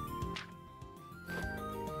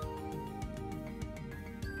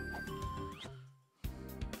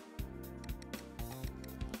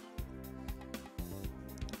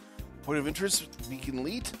 Point of interest, beacon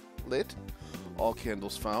lit. All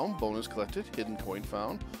candles found, bonus collected, hidden coin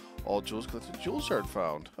found, all jewels collected, jewel shard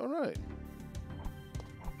found. Alright.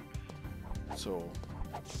 So,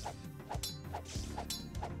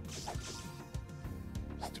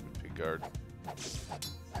 stupid big guard.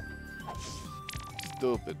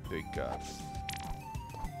 Stupid big god.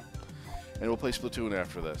 And we'll play Splatoon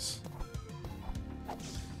after this.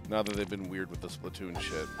 Now that they've been weird with the Splatoon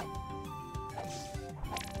shit.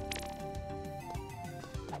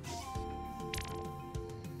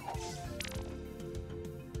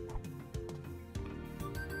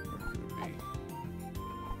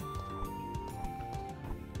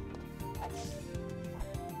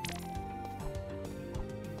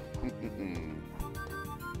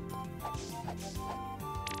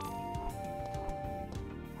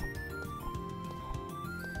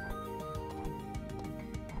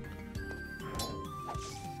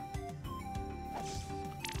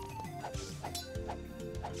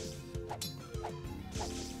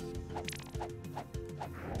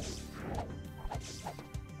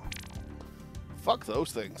 Fuck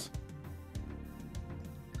those things.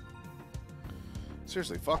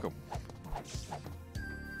 Seriously, fuck them.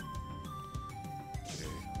 Okay,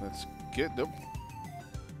 let's get them.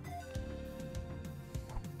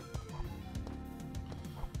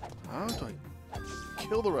 How do I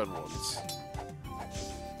kill the red ones?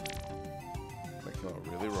 That came out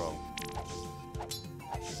really wrong.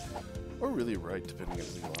 Or really right, depending on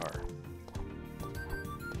who you are.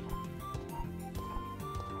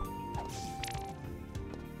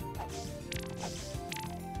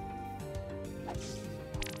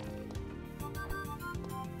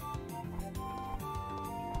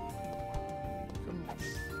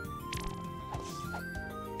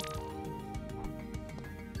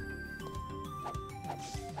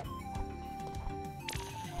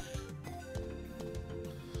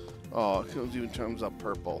 Oh, it comes even turns up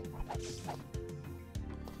purple.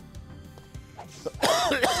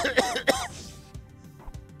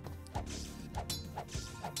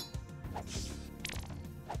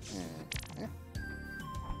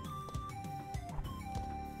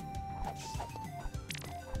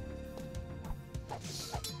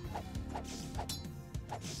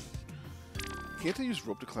 Can't I use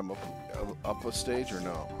rope to climb up a stage or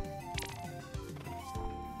no?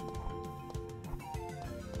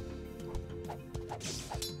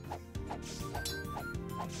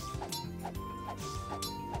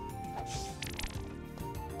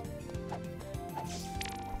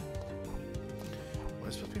 Well,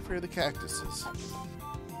 I'm supposed to be afraid of the cactuses.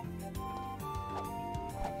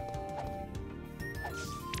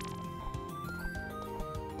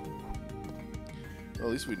 Well,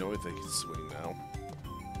 at least we know if they can swing now.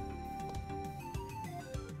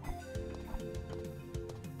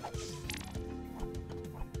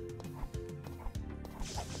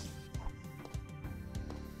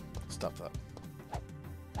 Stop that.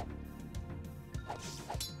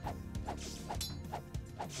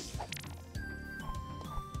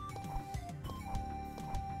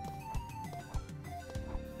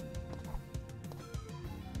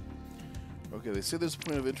 Okay, they say there's a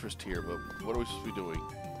point of interest here, but what are we supposed to be doing?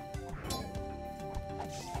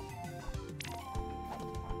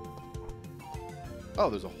 Oh,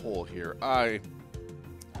 there's a hole here.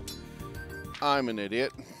 I'm an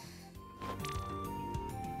idiot.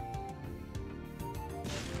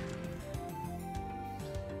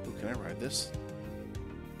 Ooh, can I ride this?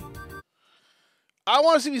 I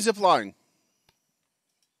want to see me zip line.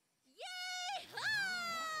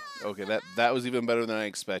 Okay, that was even better than I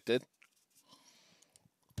expected.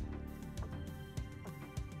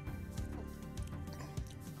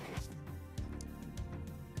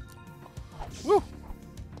 Woo!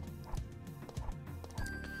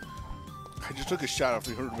 I just took a shot of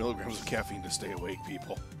 300 milligrams of caffeine to stay awake,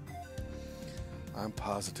 people. I'm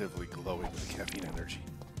positively glowing with caffeine energy.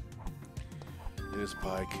 It is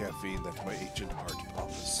by caffeine that my ancient heart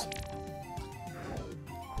promise.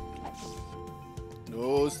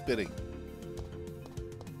 No spitting.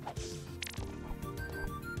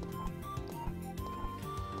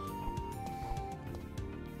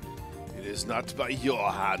 It is not by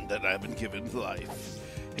your hand that I have been given life.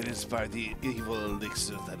 It is by the evil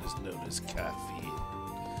elixir that is known as caffeine.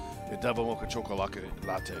 A double mocha chocolate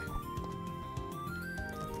latte.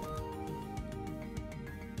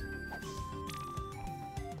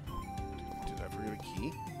 Did I forget a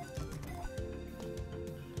key?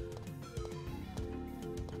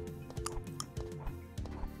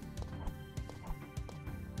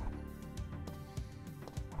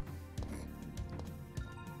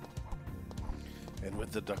 And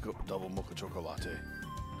with the double mocha chocolate,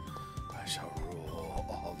 I shall rule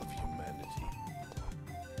all of humanity.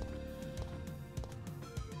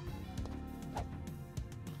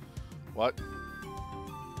 What?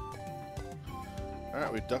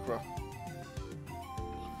 Alright, we duck rock.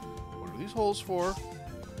 What are these holes for?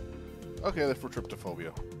 Okay, they're for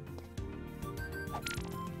tryptophobia.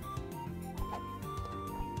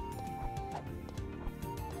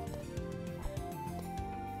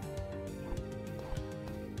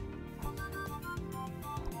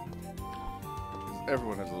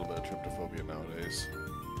 Everyone has a little bit of tryptophobia nowadays.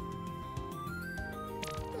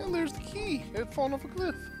 And there's the key. It had fallen off a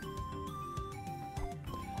cliff.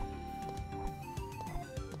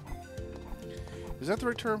 Is that the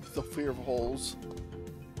right term? The fear of holes?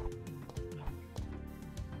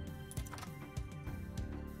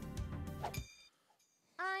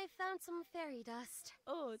 I found some fairy dust.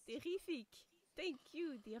 Oh, terrific. Thank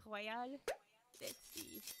you, dear Royal. Let's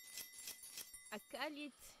see. I call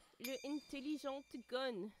it le intelligent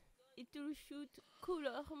gun. It will shoot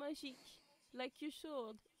couleur magique. Like your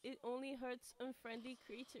sword, it only hurts unfriendly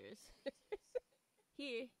creatures.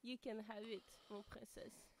 Here, you can have it, mon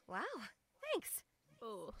princess. Wow, thanks.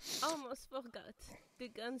 Oh, almost forgot. The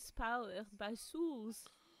gun's powered by souls.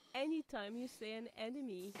 Anytime you slay an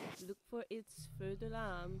enemy, look for its feu de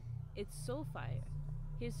lame. It's soul fire.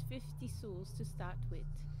 Here's 50 souls to start with.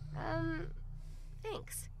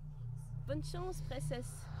 Thanks. Bonne chance, princess.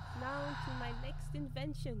 Now to my next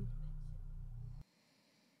invention.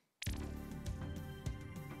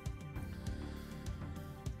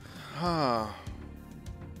 Huh.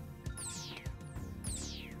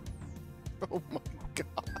 Oh my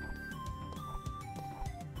god.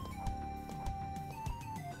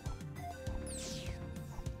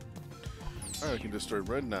 Alright, I can destroy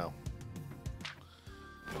red now.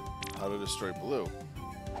 How to destroy blue?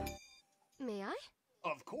 May I?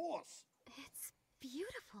 Of course. It's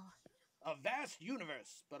beautiful. A vast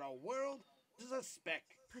universe, but our world is a speck.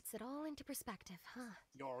 Puts it all into perspective, huh?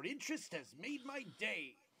 Your interest has made my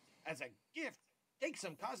day. As a gift, take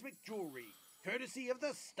some cosmic jewelry, courtesy of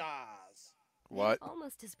the stars. What?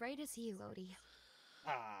 Almost as bright as you, Lodi.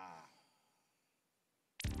 Ah.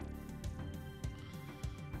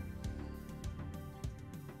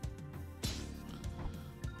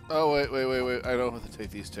 Oh, wait. I know who to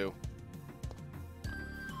take these to.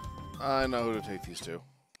 I know who to take these to.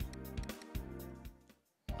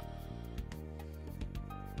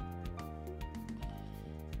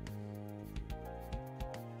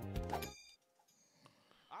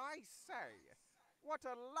 I say, what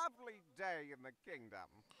a lovely day in the kingdom.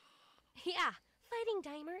 Yeah, fighting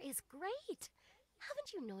Dimer is great.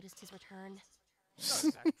 Haven't you noticed his return?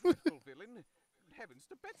 No, that dreadful villain. Heavens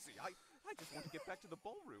to Betsy, I just want to get back to the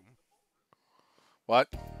ballroom.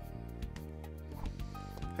 What?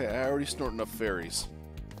 Hey, I already snort enough fairies.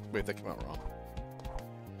 Wait, that came out wrong.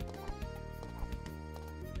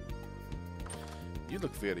 You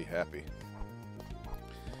look very happy.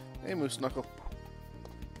 Hey, Moose Knuckle.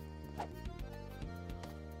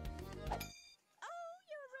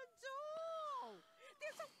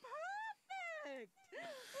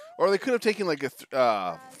 Or they could have taken like a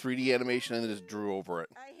 3D animation and just drew over it.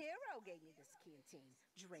 A hero gave you this canteen.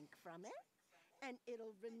 Drink from it, and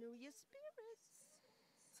it'll renew your spirits.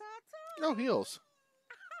 Ta-ta! Oh, heals.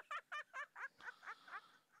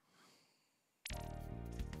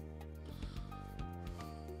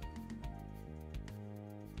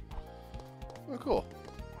 Oh, cool.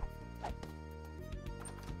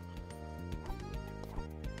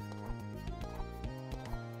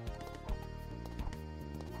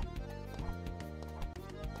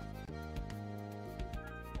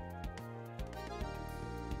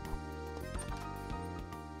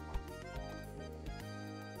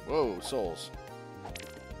 Whoa, souls.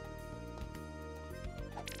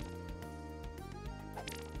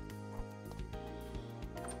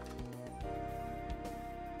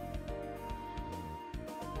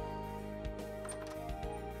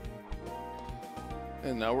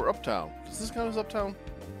 And now we're uptown. Does this count as uptown?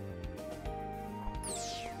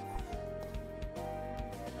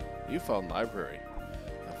 You found library.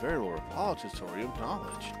 A veritable repository of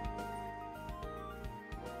knowledge.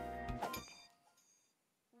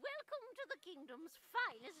 Welcome to the kingdom's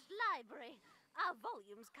finest library. Our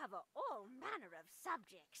volumes cover all manner of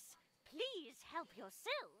subjects. Please help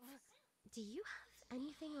yourself. Do you have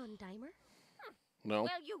anything on Dimer? No.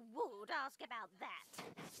 Well, you would ask about that.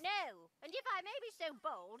 No, and if I may be so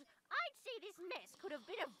bold, I'd say this mess could have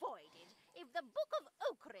been avoided if the Book of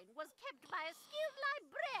Okrin was kept by a skilled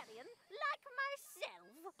librarian like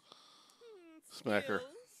myself. Smacker.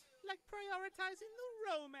 Like prioritizing the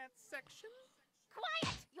romance section.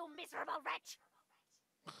 Quiet, you miserable wretch!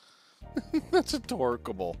 That's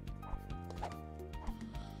adorable.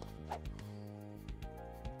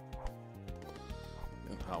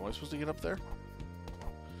 And how am I supposed to get up there?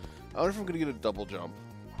 I wonder if I'm going to get a double jump.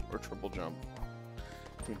 Or triple jump.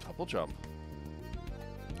 I mean, double jump.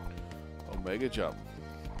 Omega jump.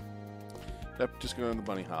 Yep, just going on the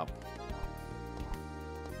bunny hop.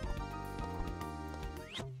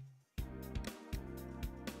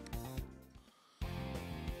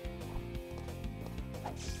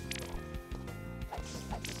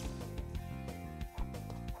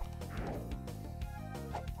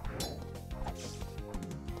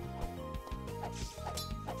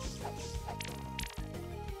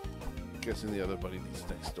 Guessing the other buddy needs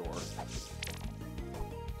next door.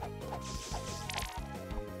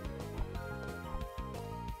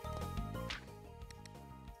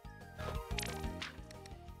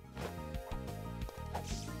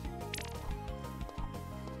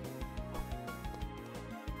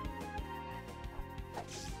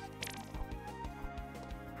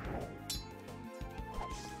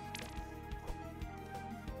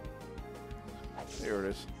 There it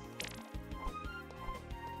is.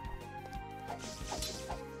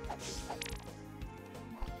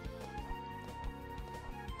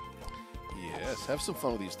 Yes, have some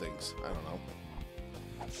fun with these things. I don't know.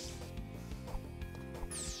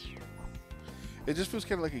 It just feels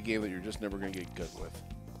kind of like a game that you're just never going to get good with.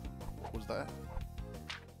 What was that?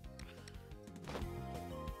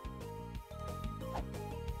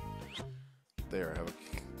 There,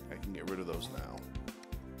 I can get rid of those now.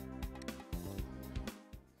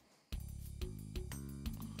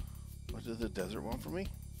 What does the desert want from me?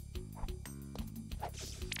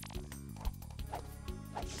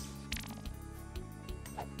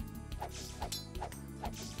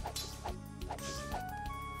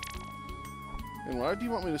 And why do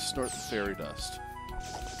you want me to snort the fairy dust?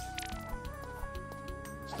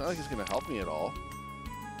 It's not like it's going to help me at all.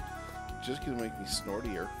 It's just going to make me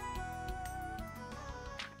snortier.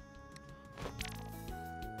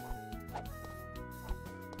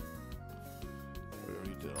 We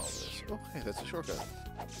already did all this. Oh, hey, that's a shortcut.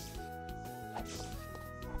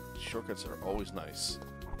 Shortcuts are always nice.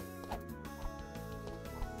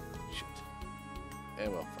 Shit.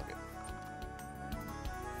 And well, fuck it.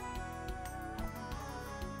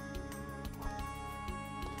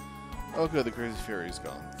 Oh good, the crazy fairy's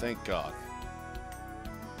gone. Thank God.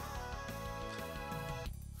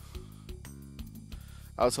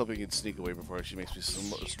 I was hoping he'd sneak away before she makes me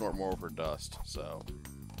snort more of her dust, so...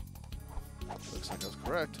 Looks like I was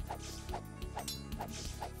correct.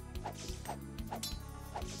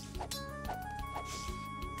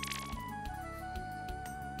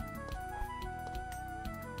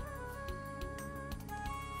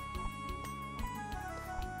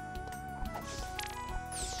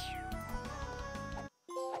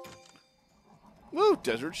 Woo!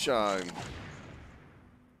 Desert Shine.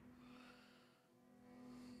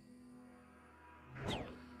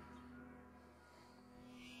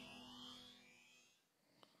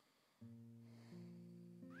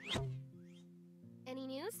 Any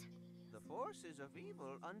news? The forces of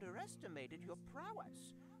evil underestimated your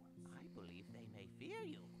prowess. I believe they may fear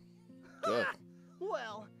you. Good.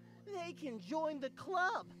 Well, they can join the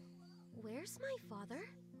club. Where's my father?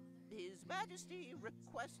 His Majesty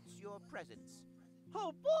requests your presence.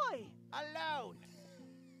 Oh boy! Alone!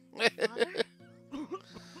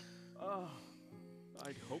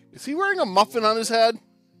 I'd hope. Is he wearing a muffin on his head?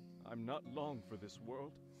 I'm not long for this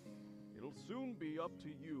world. It'll soon be up to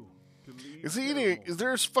you to lead. Is he eating? Is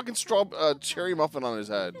there a fucking cherry muffin on his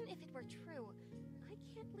head? Even if it were true, I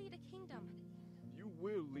can't lead a kingdom. You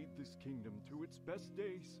will lead this kingdom to its best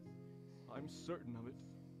days. I'm certain of it.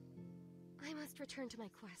 I must return to my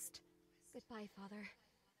quest. Goodbye, Father.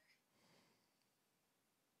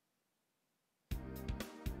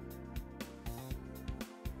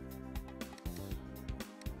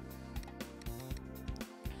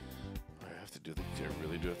 I have to do the. I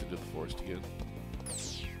really do have to do the forest again.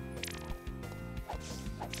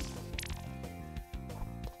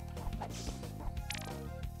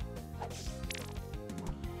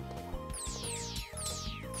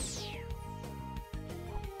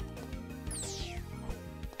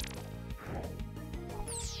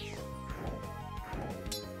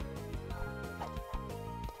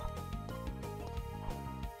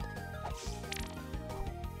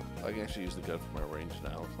 I can actually use the gun for my range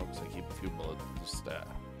now, as long as I keep a few bullets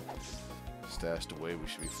stashed away, we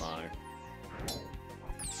should be fine.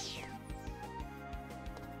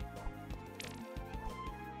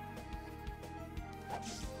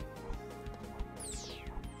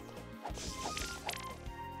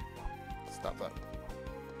 Stop that.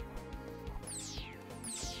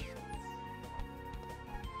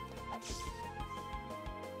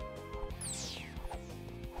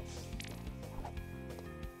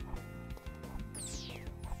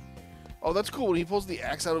 Oh, that's cool. When he pulls the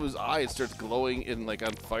axe out of his eye, it starts glowing and like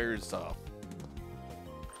on fire and stuff.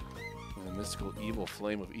 The mystical evil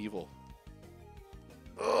flame of evil.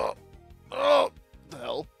 Oh, oh, the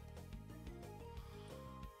hell.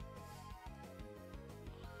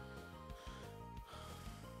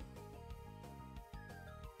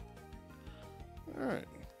 All right.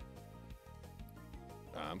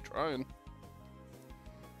 I'm trying.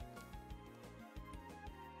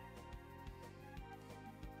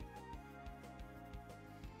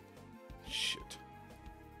 Shit.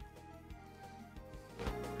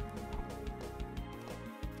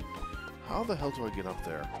 How the hell do I get up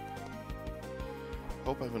there?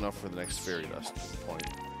 Hope I have enough for the next fairy dust point.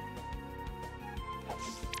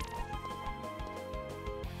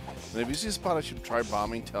 And if you see a spot I should try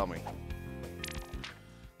bombing, tell me.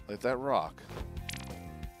 Like that rock.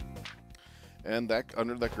 And that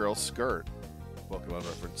under that girl's skirt. Pokemon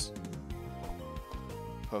reference.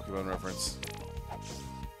 Pokemon reference.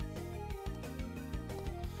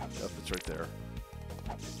 Yep, it's right there.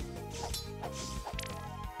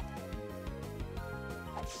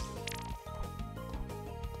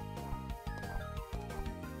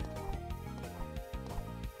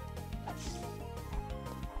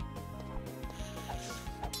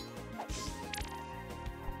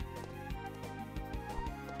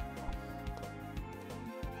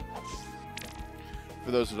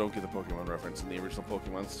 For those who don't get the Pokemon reference in the original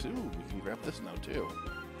Pokemons too, we can grab this now too.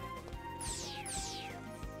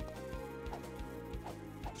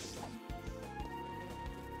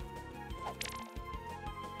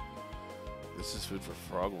 This is food for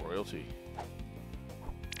frog royalty.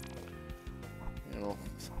 You know.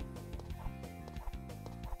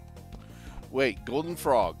 Wait, Golden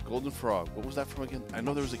Frog. Golden Frog. What was that from again? I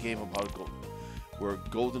know there was a game about where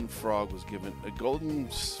Golden Frog was given a golden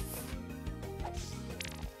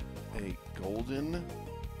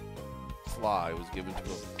fly was given to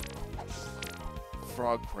a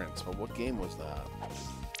frog prince. But what game was that?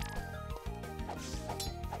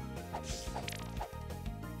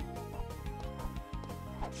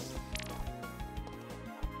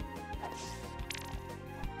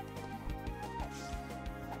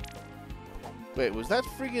 Wait, was that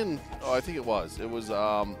friggin'... Oh, I think it was. It was,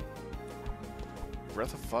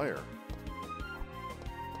 Breath of Fire.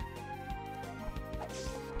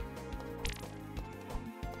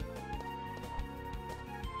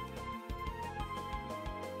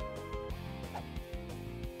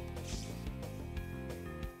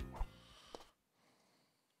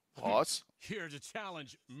 Boss? Here to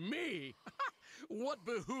challenge me? What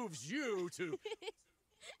behooves you to...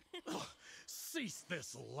 Cease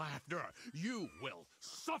this laughter. You will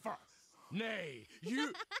suffer. Nay,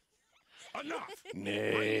 you... Enough.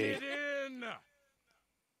 Nay. Bring it in.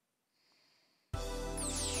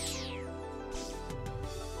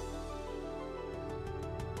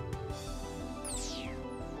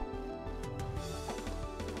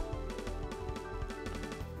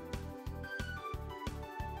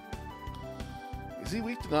 Is he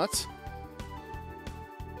weak to nuts?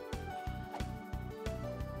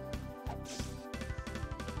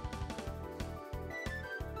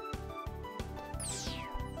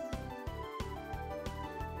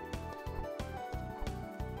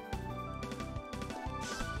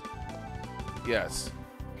 Yes.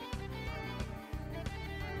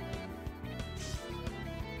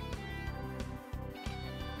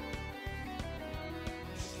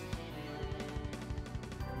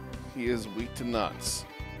 He is weak to nuts.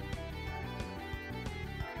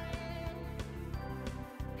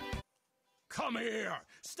 here!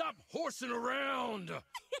 Stop horsing around!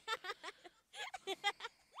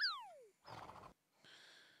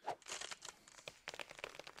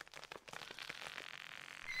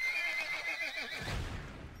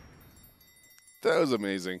 That was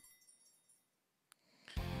amazing.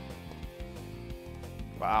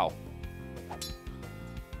 Wow.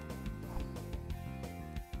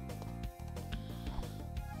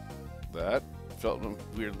 That felt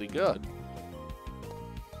weirdly good.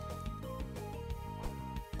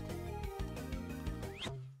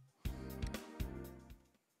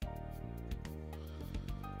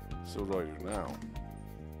 So what do I do now?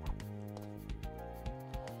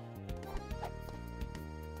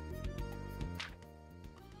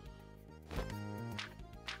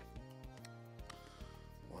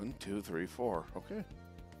 One, two, three, four. Okay.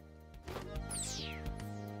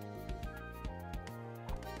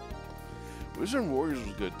 Wizard and Warriors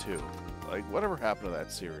was good too. Like, whatever happened to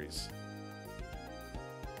that series?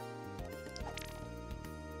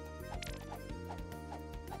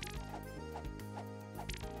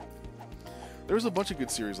 There was a bunch of good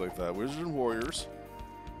series like that. Wizard and Warriors.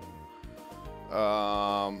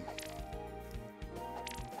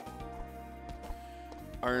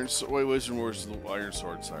 Wizard and Warriors is the Iron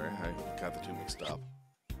Sword, sorry. I got the two mixed up.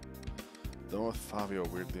 The one with Fabio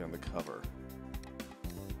weirdly on the cover.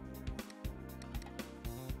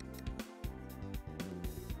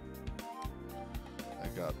 I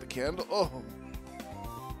got the candle. Oh!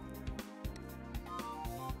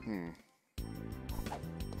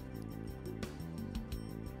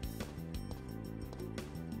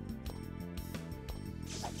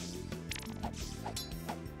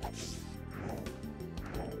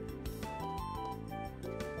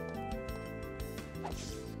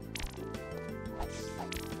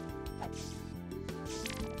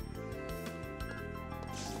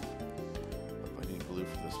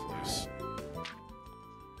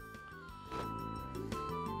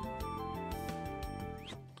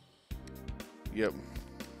 Yep.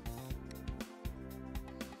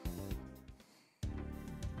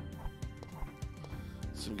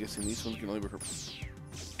 So I'm guessing these ones can only be her.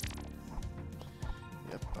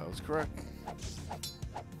 Yep, I was correct.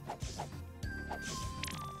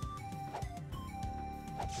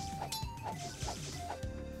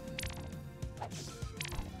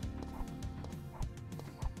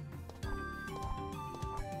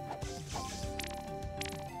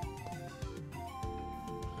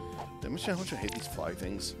 How much I hate these fly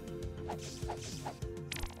things.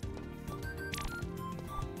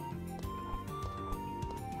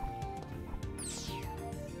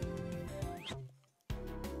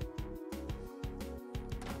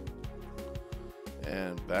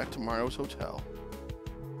 And back to Mario's Hotel.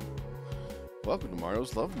 Welcome to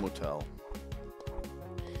Mario's Love Motel.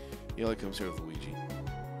 He only comes here with Luigi.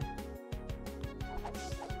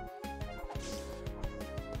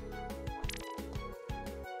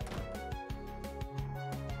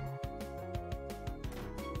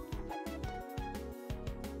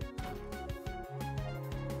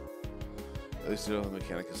 At least you know the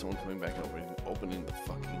mechanic is someone coming back and opening the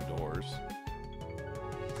fucking doors.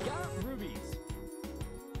 Got rubies.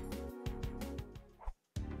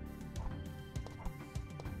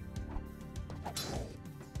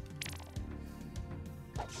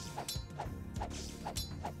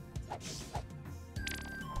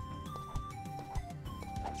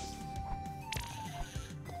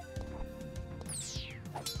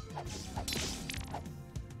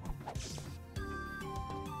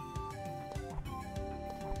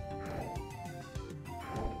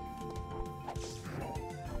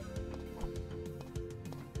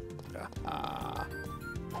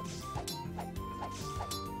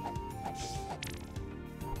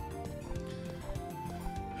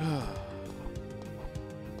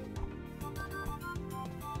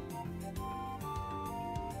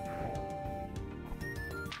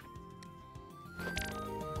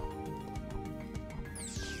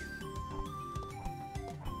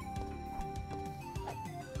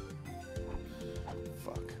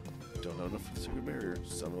 Don't know enough for the secret barrier,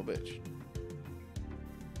 son of a bitch.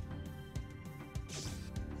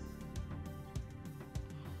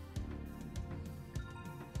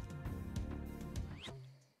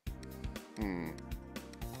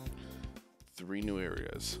 Three new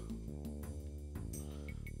areas.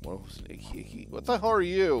 One was an icky. What the hell are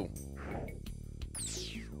you?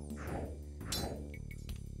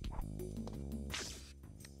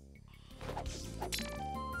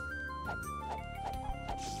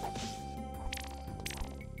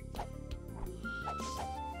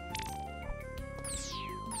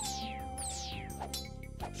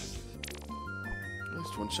 At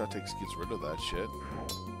least one shot gets rid of that shit.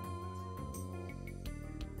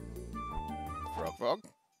 Frog Frog.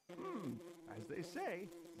 As they say,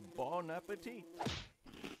 bon appetit.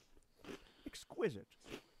 Exquisite.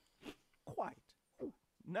 Quite.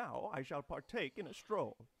 Now I shall partake in a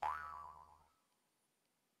stroll.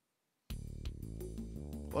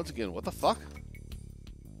 Once again, what the fuck?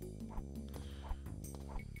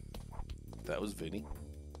 That was Vinny.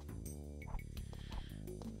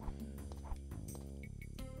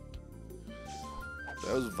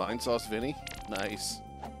 That was Vine Sauce Vinny. Nice.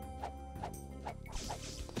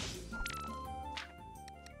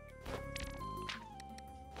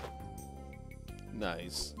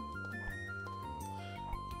 Nice.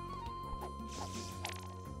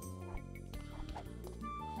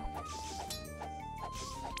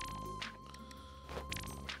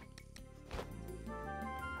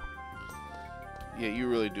 Yeah, you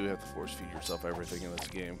really do have to force feed yourself everything in this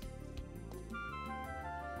game.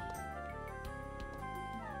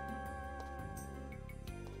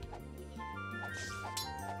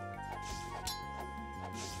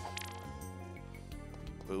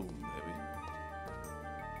 Boom, baby.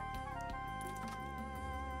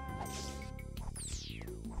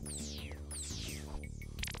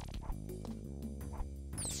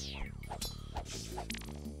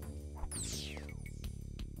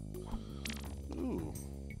 Ooh.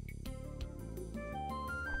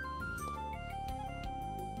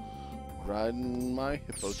 Riding my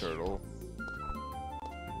hippo turtle.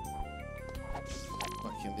 I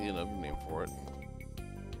can't think of another name for it.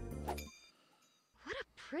 What a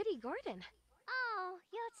pretty garden. Oh,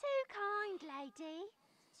 you're too kind, lady.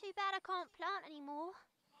 Too bad I can't plant anymore.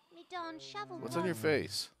 Me darn shovel. What's on your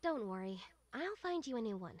face? Don't worry. I'll find you a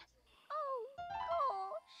new one. Oh,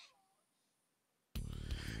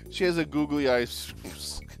 gosh. She has a googly eyes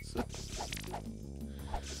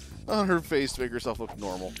on her face to make herself look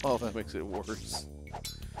normal. Oh, that makes it worse.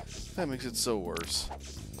 That makes it so worse.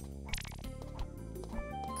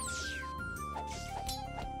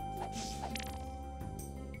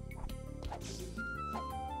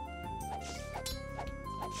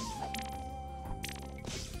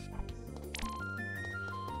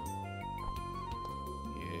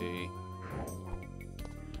 Yay.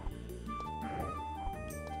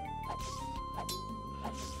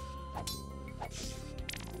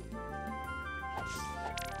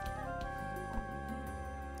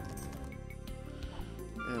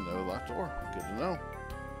 And another locked door. Good to know.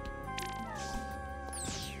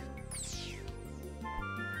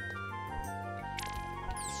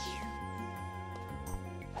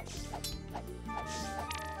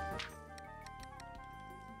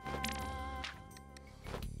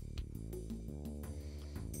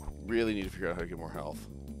 Really need to figure out how to get more health.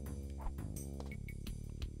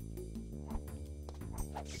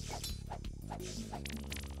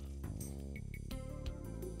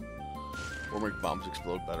 Or make bombs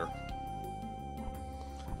explode better.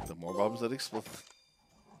 The more bombs that explode.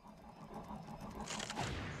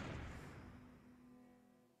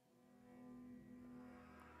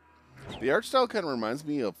 The art style kind of reminds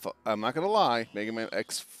me of, I'm not going to lie, Mega Man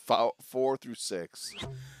X4 through 6.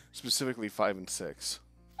 Specifically 5 and 6.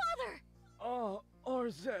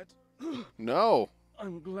 Arzette. No!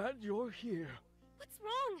 I'm glad you're here. What's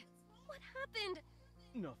wrong? What happened?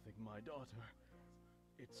 Nothing, my daughter.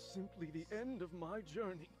 It's simply the end of my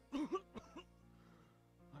journey. I'm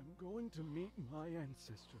going to meet my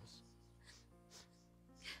ancestors.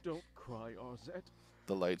 Don't cry, Arzette.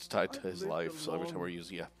 The light's tied to I've his lived life, a so every time long, we're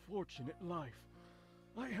using it. fortunate life.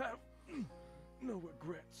 I have no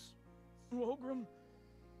regrets. Rogram,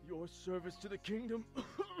 your service to the kingdom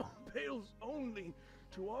pales only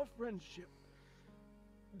to our friendship.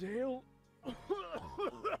 Dale,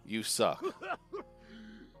 You suck.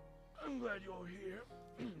 I'm glad you're here.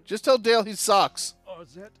 Just tell Dale he sucks.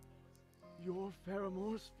 Arzette, you're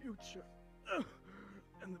Faramore's future,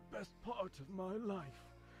 and the best part of my life.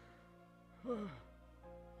 I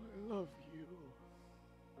love you.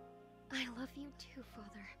 I love you too,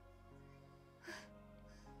 Father.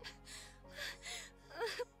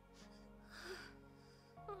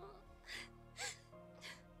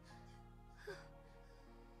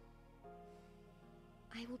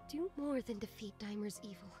 I will do more than defeat Daimer's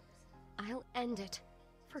evil. I'll end it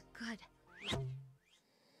for good.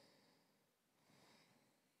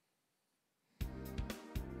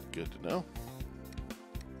 Good to know.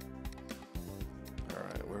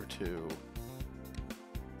 Alright, where to?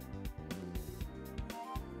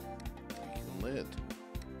 Beacon lit.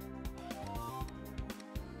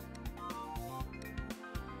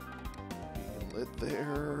 Beacon lit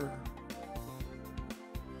there.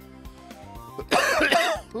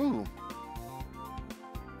 Ooh.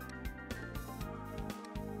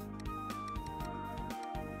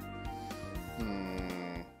 Hmm.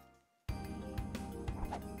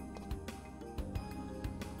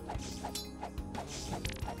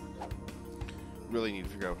 really need to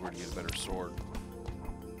figure out where to get a better sword.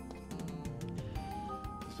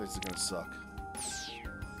 This place is gonna suck.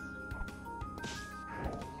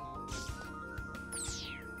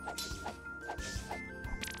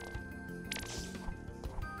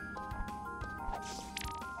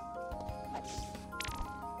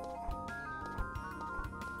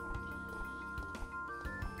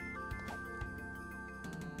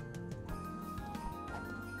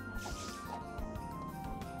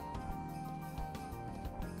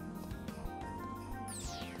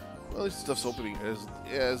 Well, this stuff's opening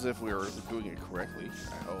as if we were doing it correctly,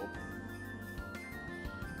 I hope.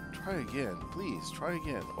 Try again, please. Try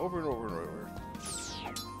again. Over and over and over.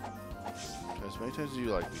 Try as many times as you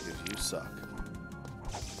like because you suck.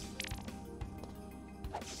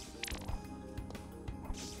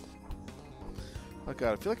 Oh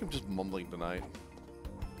god, I feel like I'm just mumbling tonight.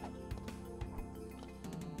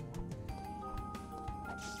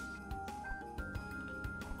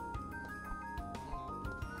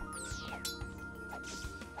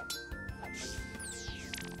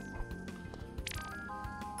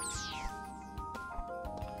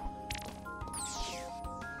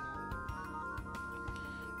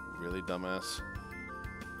 Really, dumbass?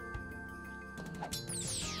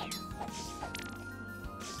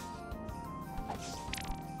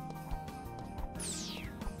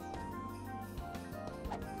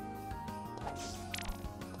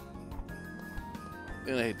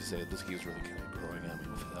 And I hate to say it, this game's really kind of growing on me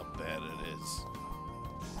with how bad it is.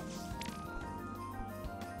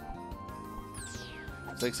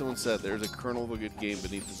 It's like someone said, there's a kernel of a good game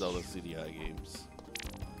beneath the Zelda CD-I games.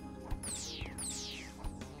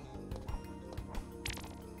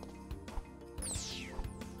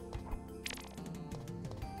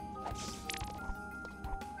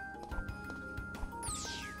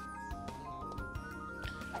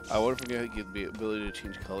 I wonder if we're going to get the ability to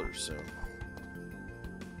change colors soon.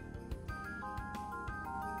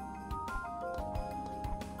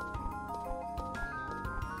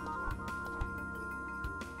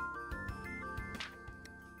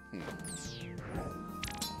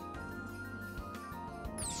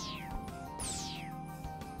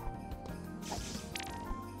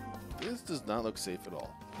 This does not look safe at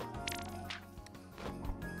all.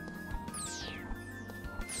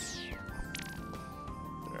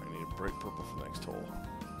 There, I need a bright purple for the next hole.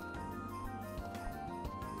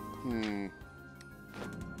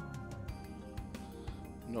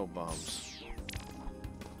 No bombs.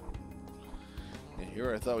 And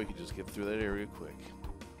here I thought we could just get through that area quick.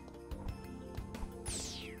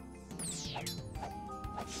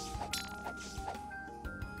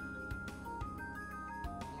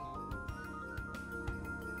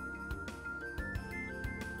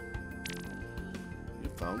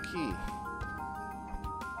 Found key.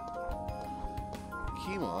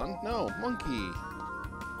 Keymon? No, monkey.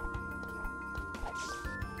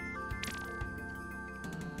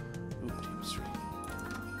 Ooh, tapestry.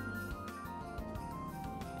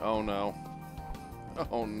 Oh no.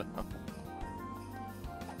 Oh no.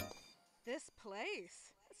 This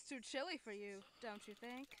place. It's too chilly for you, don't you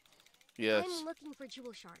think? Yes. I'm looking for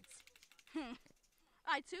jewel shards.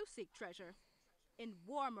 I too seek treasure. In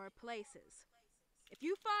warmer places. If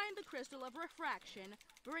you find the crystal of refraction,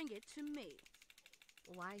 bring it to me.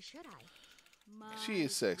 Why should I? My She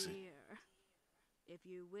is sexy. dear, if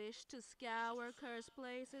you wish to scour cursed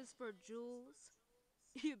places for jewels,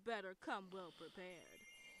 you better come well prepared.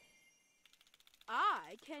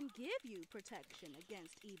 I can give you protection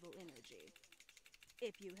against evil energy,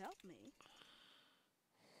 if you help me.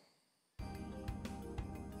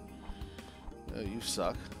 You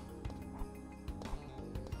suck.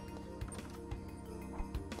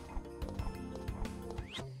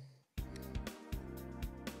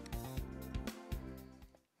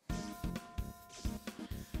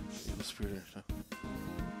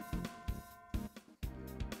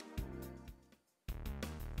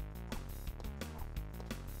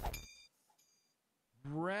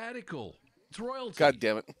 Radical. It's royalty. God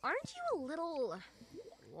damn it. Aren't you a little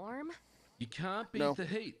warm? You can't beat the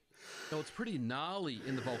heat. No, it's pretty gnarly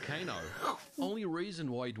in the volcano. Only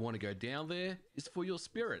reason why you'd want to go down there is for your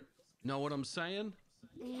spirit. Know what I'm saying?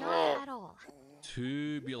 Not at all.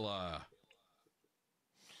 Tubular.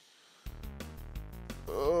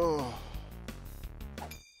 Oh.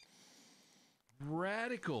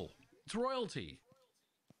 Radical. It's royalty.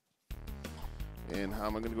 And how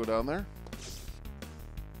am I going to go down there?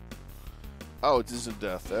 Oh, it's instant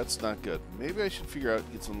death. That's not good. Maybe I should figure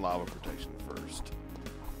out get some lava protection first.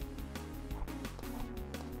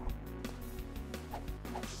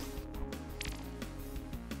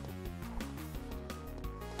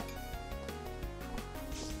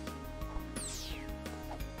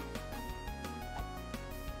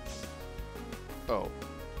 Oh,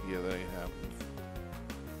 yeah, that ain't happening.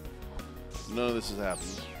 None of this is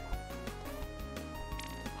happening.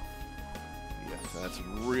 Yeah, that's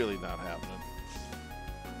really not happening.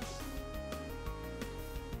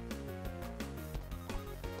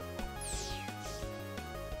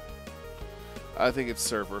 I think it's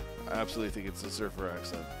surfer. I absolutely think it's the surfer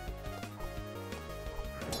accent.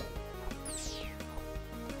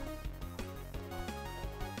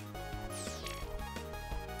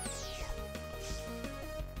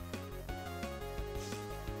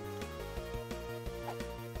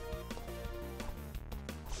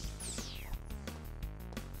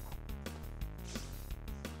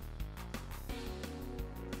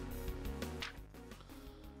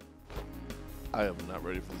 I am not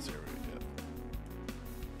ready for this area yet.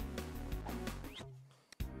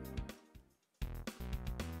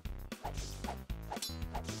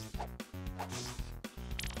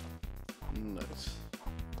 Nice.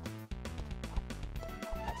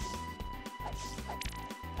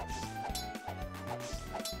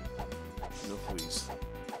 No, please.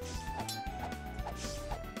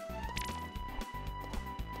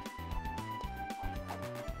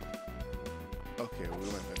 Okay, we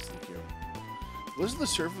might have to sneak here. Wasn't the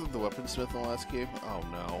surfer the weaponsmith in the last game? Oh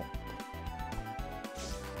no.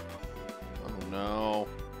 Oh no.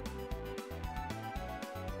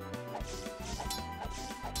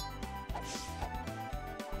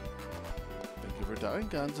 Thank you for dying,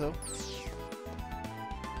 Gonzo.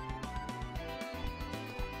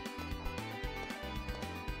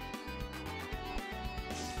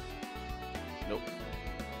 Nope.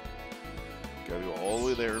 Gotta go all the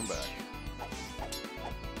way there and back.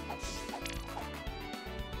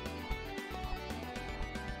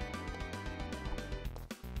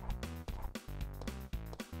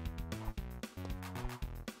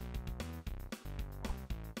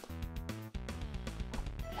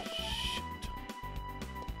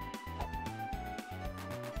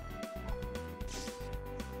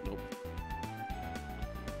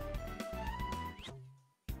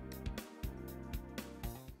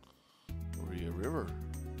 River.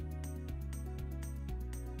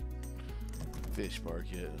 Fish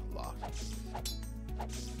market locked.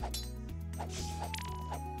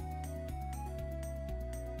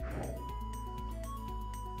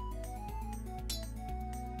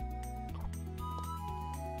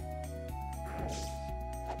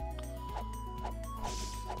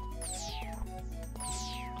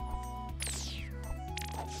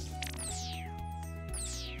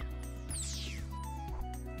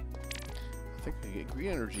 I think I get green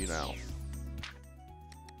energy now.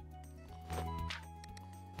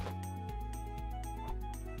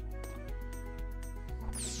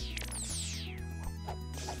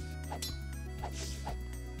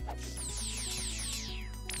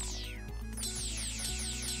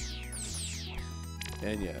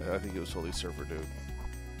 And yeah, I think it was totally Surfer Dude.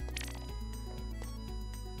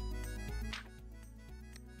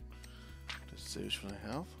 Just see which one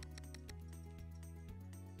I have.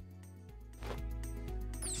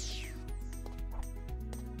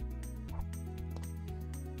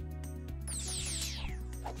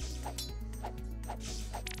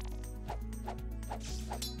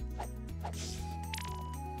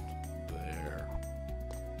 There.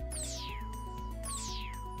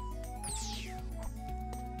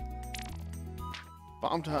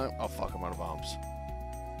 Bomb time. Oh fuck, I'm out of bombs.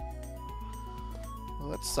 Well,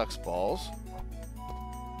 that sucks balls.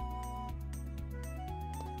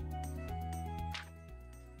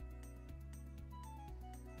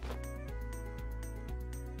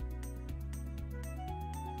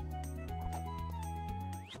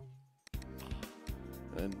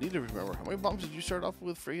 And need to remember, how many bombs did you start off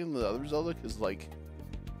with freaking the other Zelda? Because, like,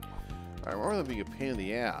 I remember that being a pain in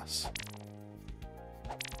the ass.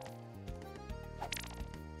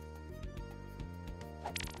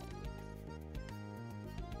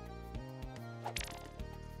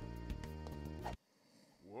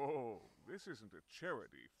 Whoa, this isn't a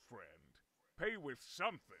charity, friend. Pay with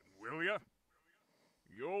something, will ya?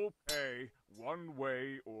 You'll pay one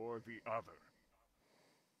way or the other.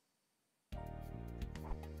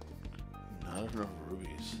 Not enough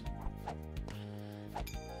rubies.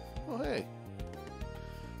 Oh, hey.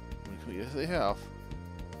 Yes, they have.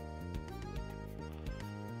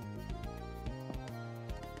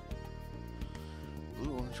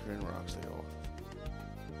 Blue, orange, green rocks, they all.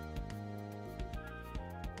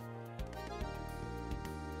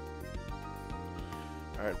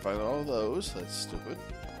 Alright, find all of those. That's stupid.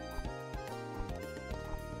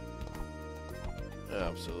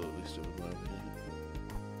 Absolutely stupid, in my opinion.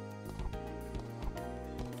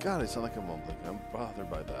 God, I sound like a mumbling. I'm bothered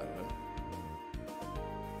by that.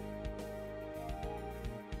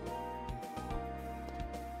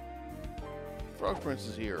 Frog Prince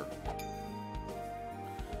is here. I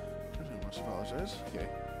must apologize. Okay.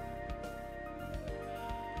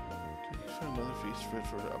 Can you find another feast fit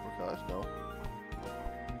for the uppercut? No.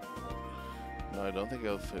 No, I don't think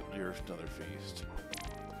I'll fit your another feast.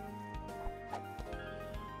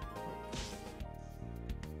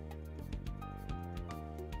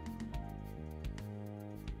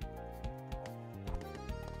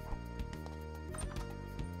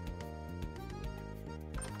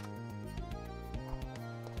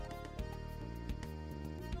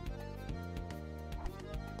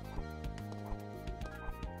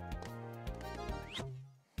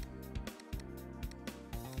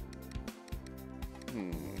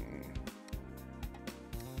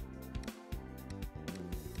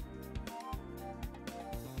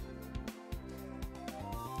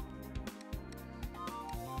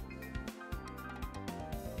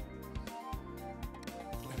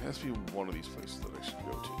 It has to be one of these places that I should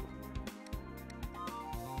go to.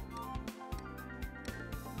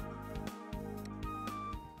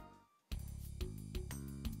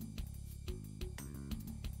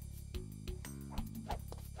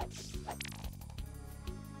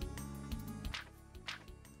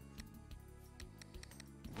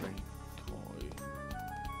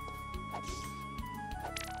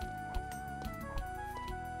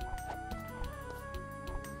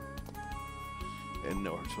 And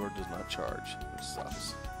no, her sword does not charge, which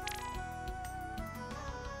sucks.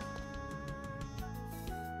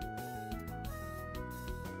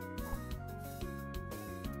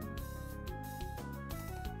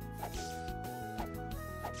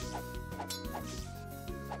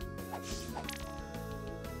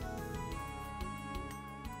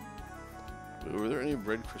 Were there any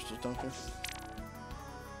red crystals down there?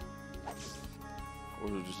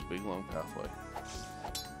 Or was it just a big long pathway?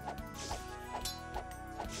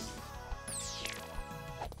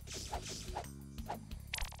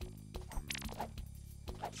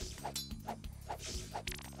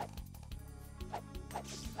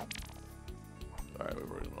 Alright,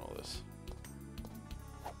 we've already done all this.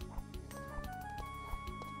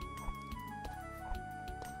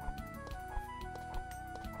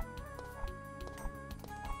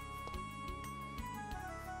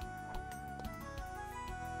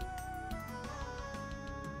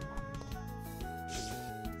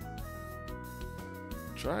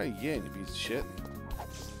 Try again, you piece of shit.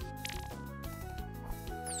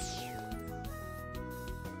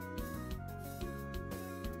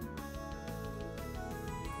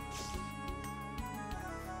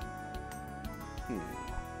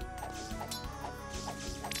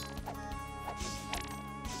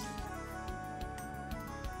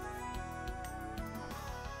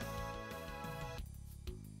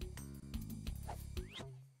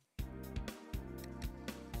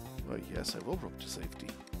 Well, yes, I will rope to safety.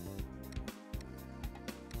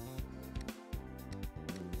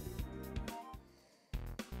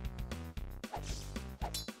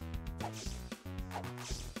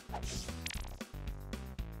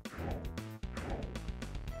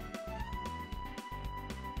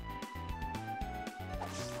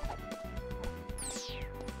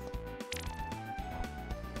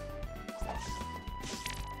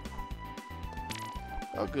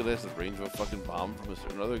 How good is the range of a fucking bomb from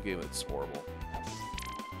another game that's horrible?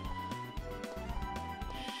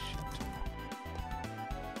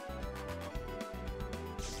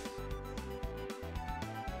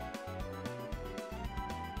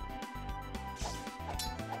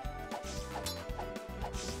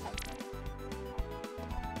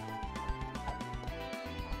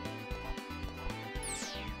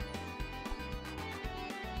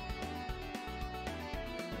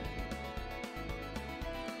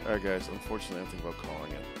 Alright guys, unfortunately I'm thinking about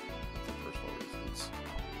calling it for personal reasons.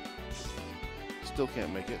 Still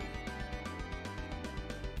can't make it.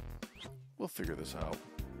 We'll figure this out.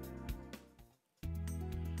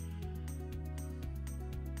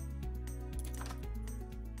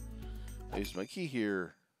 I used my key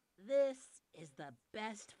here. This is the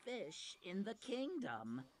best fish in the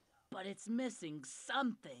kingdom, but it's missing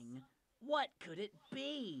something. What could it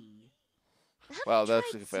be? Wow,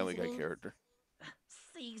 that's like a Family Guy character.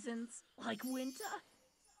 Seasons like winter?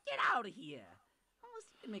 Get out of here! Unless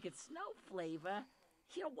you can make it snow flavor,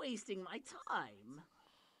 you're wasting my time.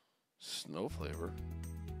 Snow flavor?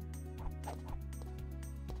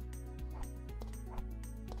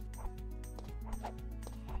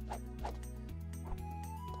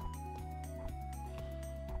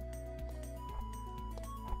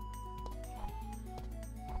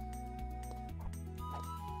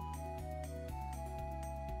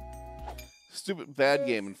 Stupid bad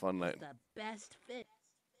game and fun night. The best fit.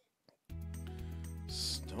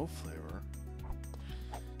 Snow flavor?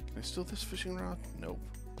 I steal this fishing rod? Nope.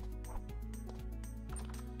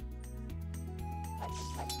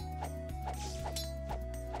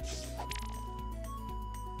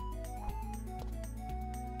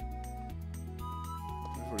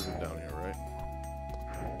 We've already been down here, right?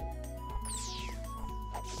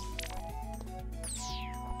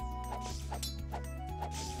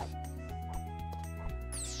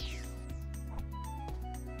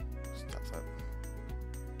 Stop that.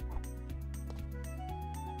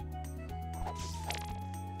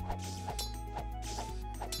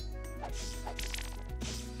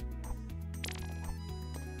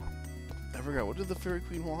 I forgot, what did the Fairy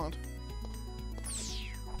Queen want?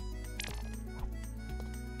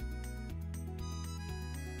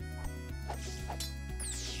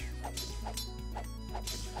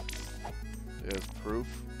 There's proof.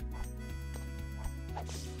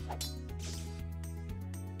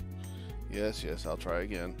 Yes, yes, I'll try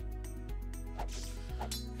again.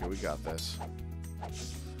 Okay, we got this.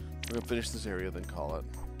 We're gonna finish this area, then call it.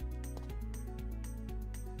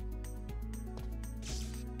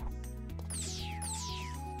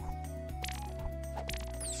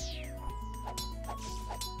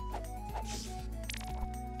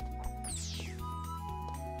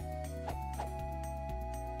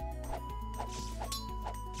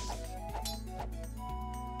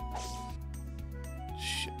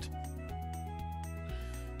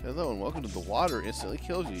 Hello and welcome to the water. Instantly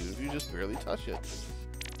kills you if you just barely touch it.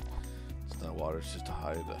 It's not water, it's just a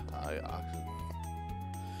high oxygen,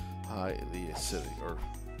 high the acidity. Or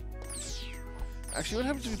actually, what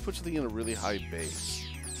happens if you put something in a really high base?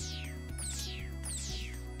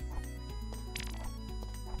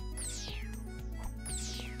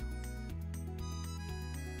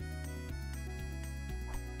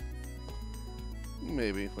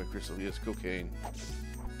 Maybe my crystal. Yes, cocaine.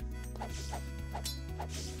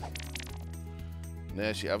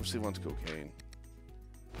 Nah, she obviously wants cocaine.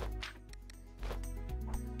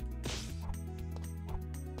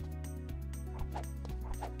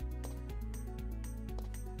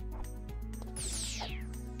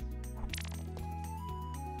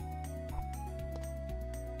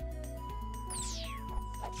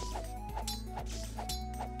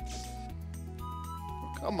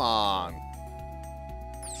 Oh, come on.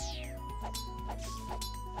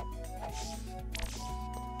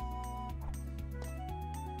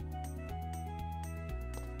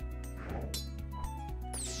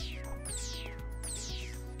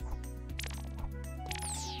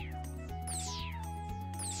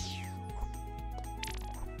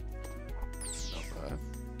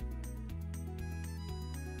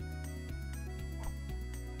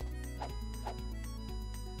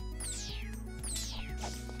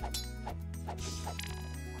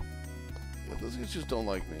 Those guys just don't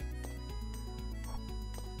like me.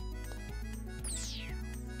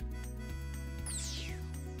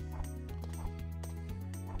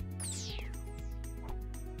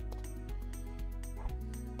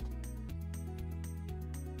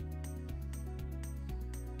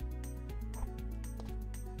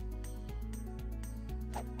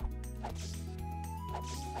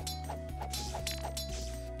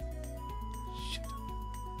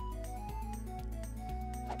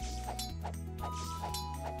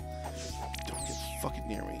 Fucking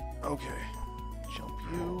near me. Okay. Jump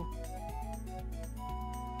you.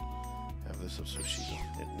 Have this up so she don't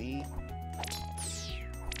hit me.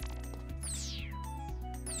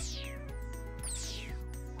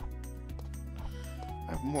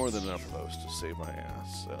 I have more than enough of those to save my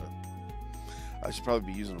ass. I should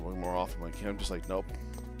probably be using them more often when I can. I'm just like, nope.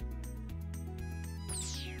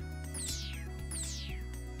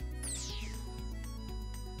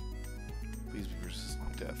 Please be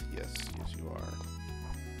resistant to death. Yes, yes you are.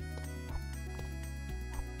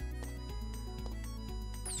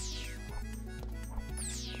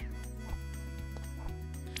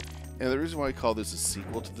 And the reason why I call this a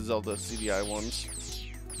sequel to the Zelda CD-I ones,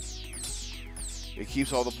 it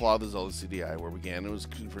keeps all the plot of the Zelda CD-I where Ganon was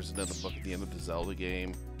conversing in the book at the end of the Zelda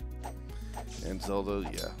game. And Zelda,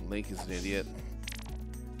 yeah, Link is an idiot.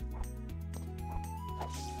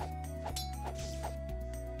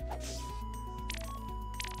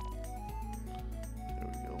 There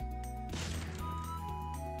we go.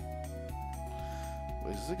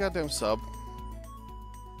 Wait, is this a goddamn sub?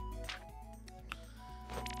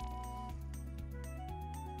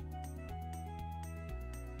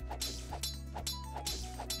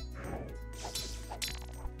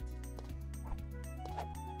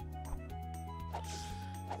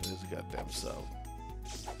 It is a goddamn sub.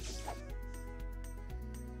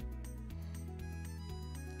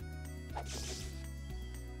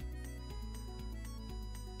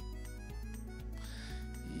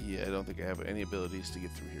 Yeah. don't think I have any abilities to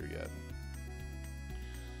get through here yet.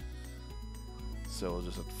 So we'll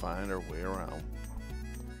just have to find our way around.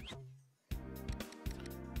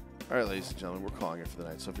 Alright, ladies and gentlemen, we're calling it for the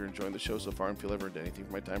night. So if you're enjoying the show so far and feel ever into anything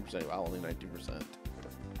for my time percentage, well, only 19%. And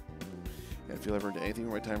if you'll ever into anything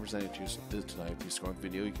for my time percentage did tonight, if you score on the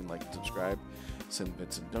video, you can like and subscribe. Send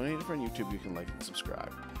bits and donate. If you're on YouTube, you can like and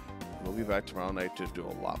subscribe. We'll be back tomorrow night to do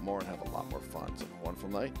a lot more and have a lot more fun. So have a wonderful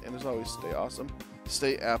night, and as always, stay awesome.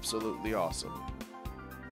 Stay absolutely awesome.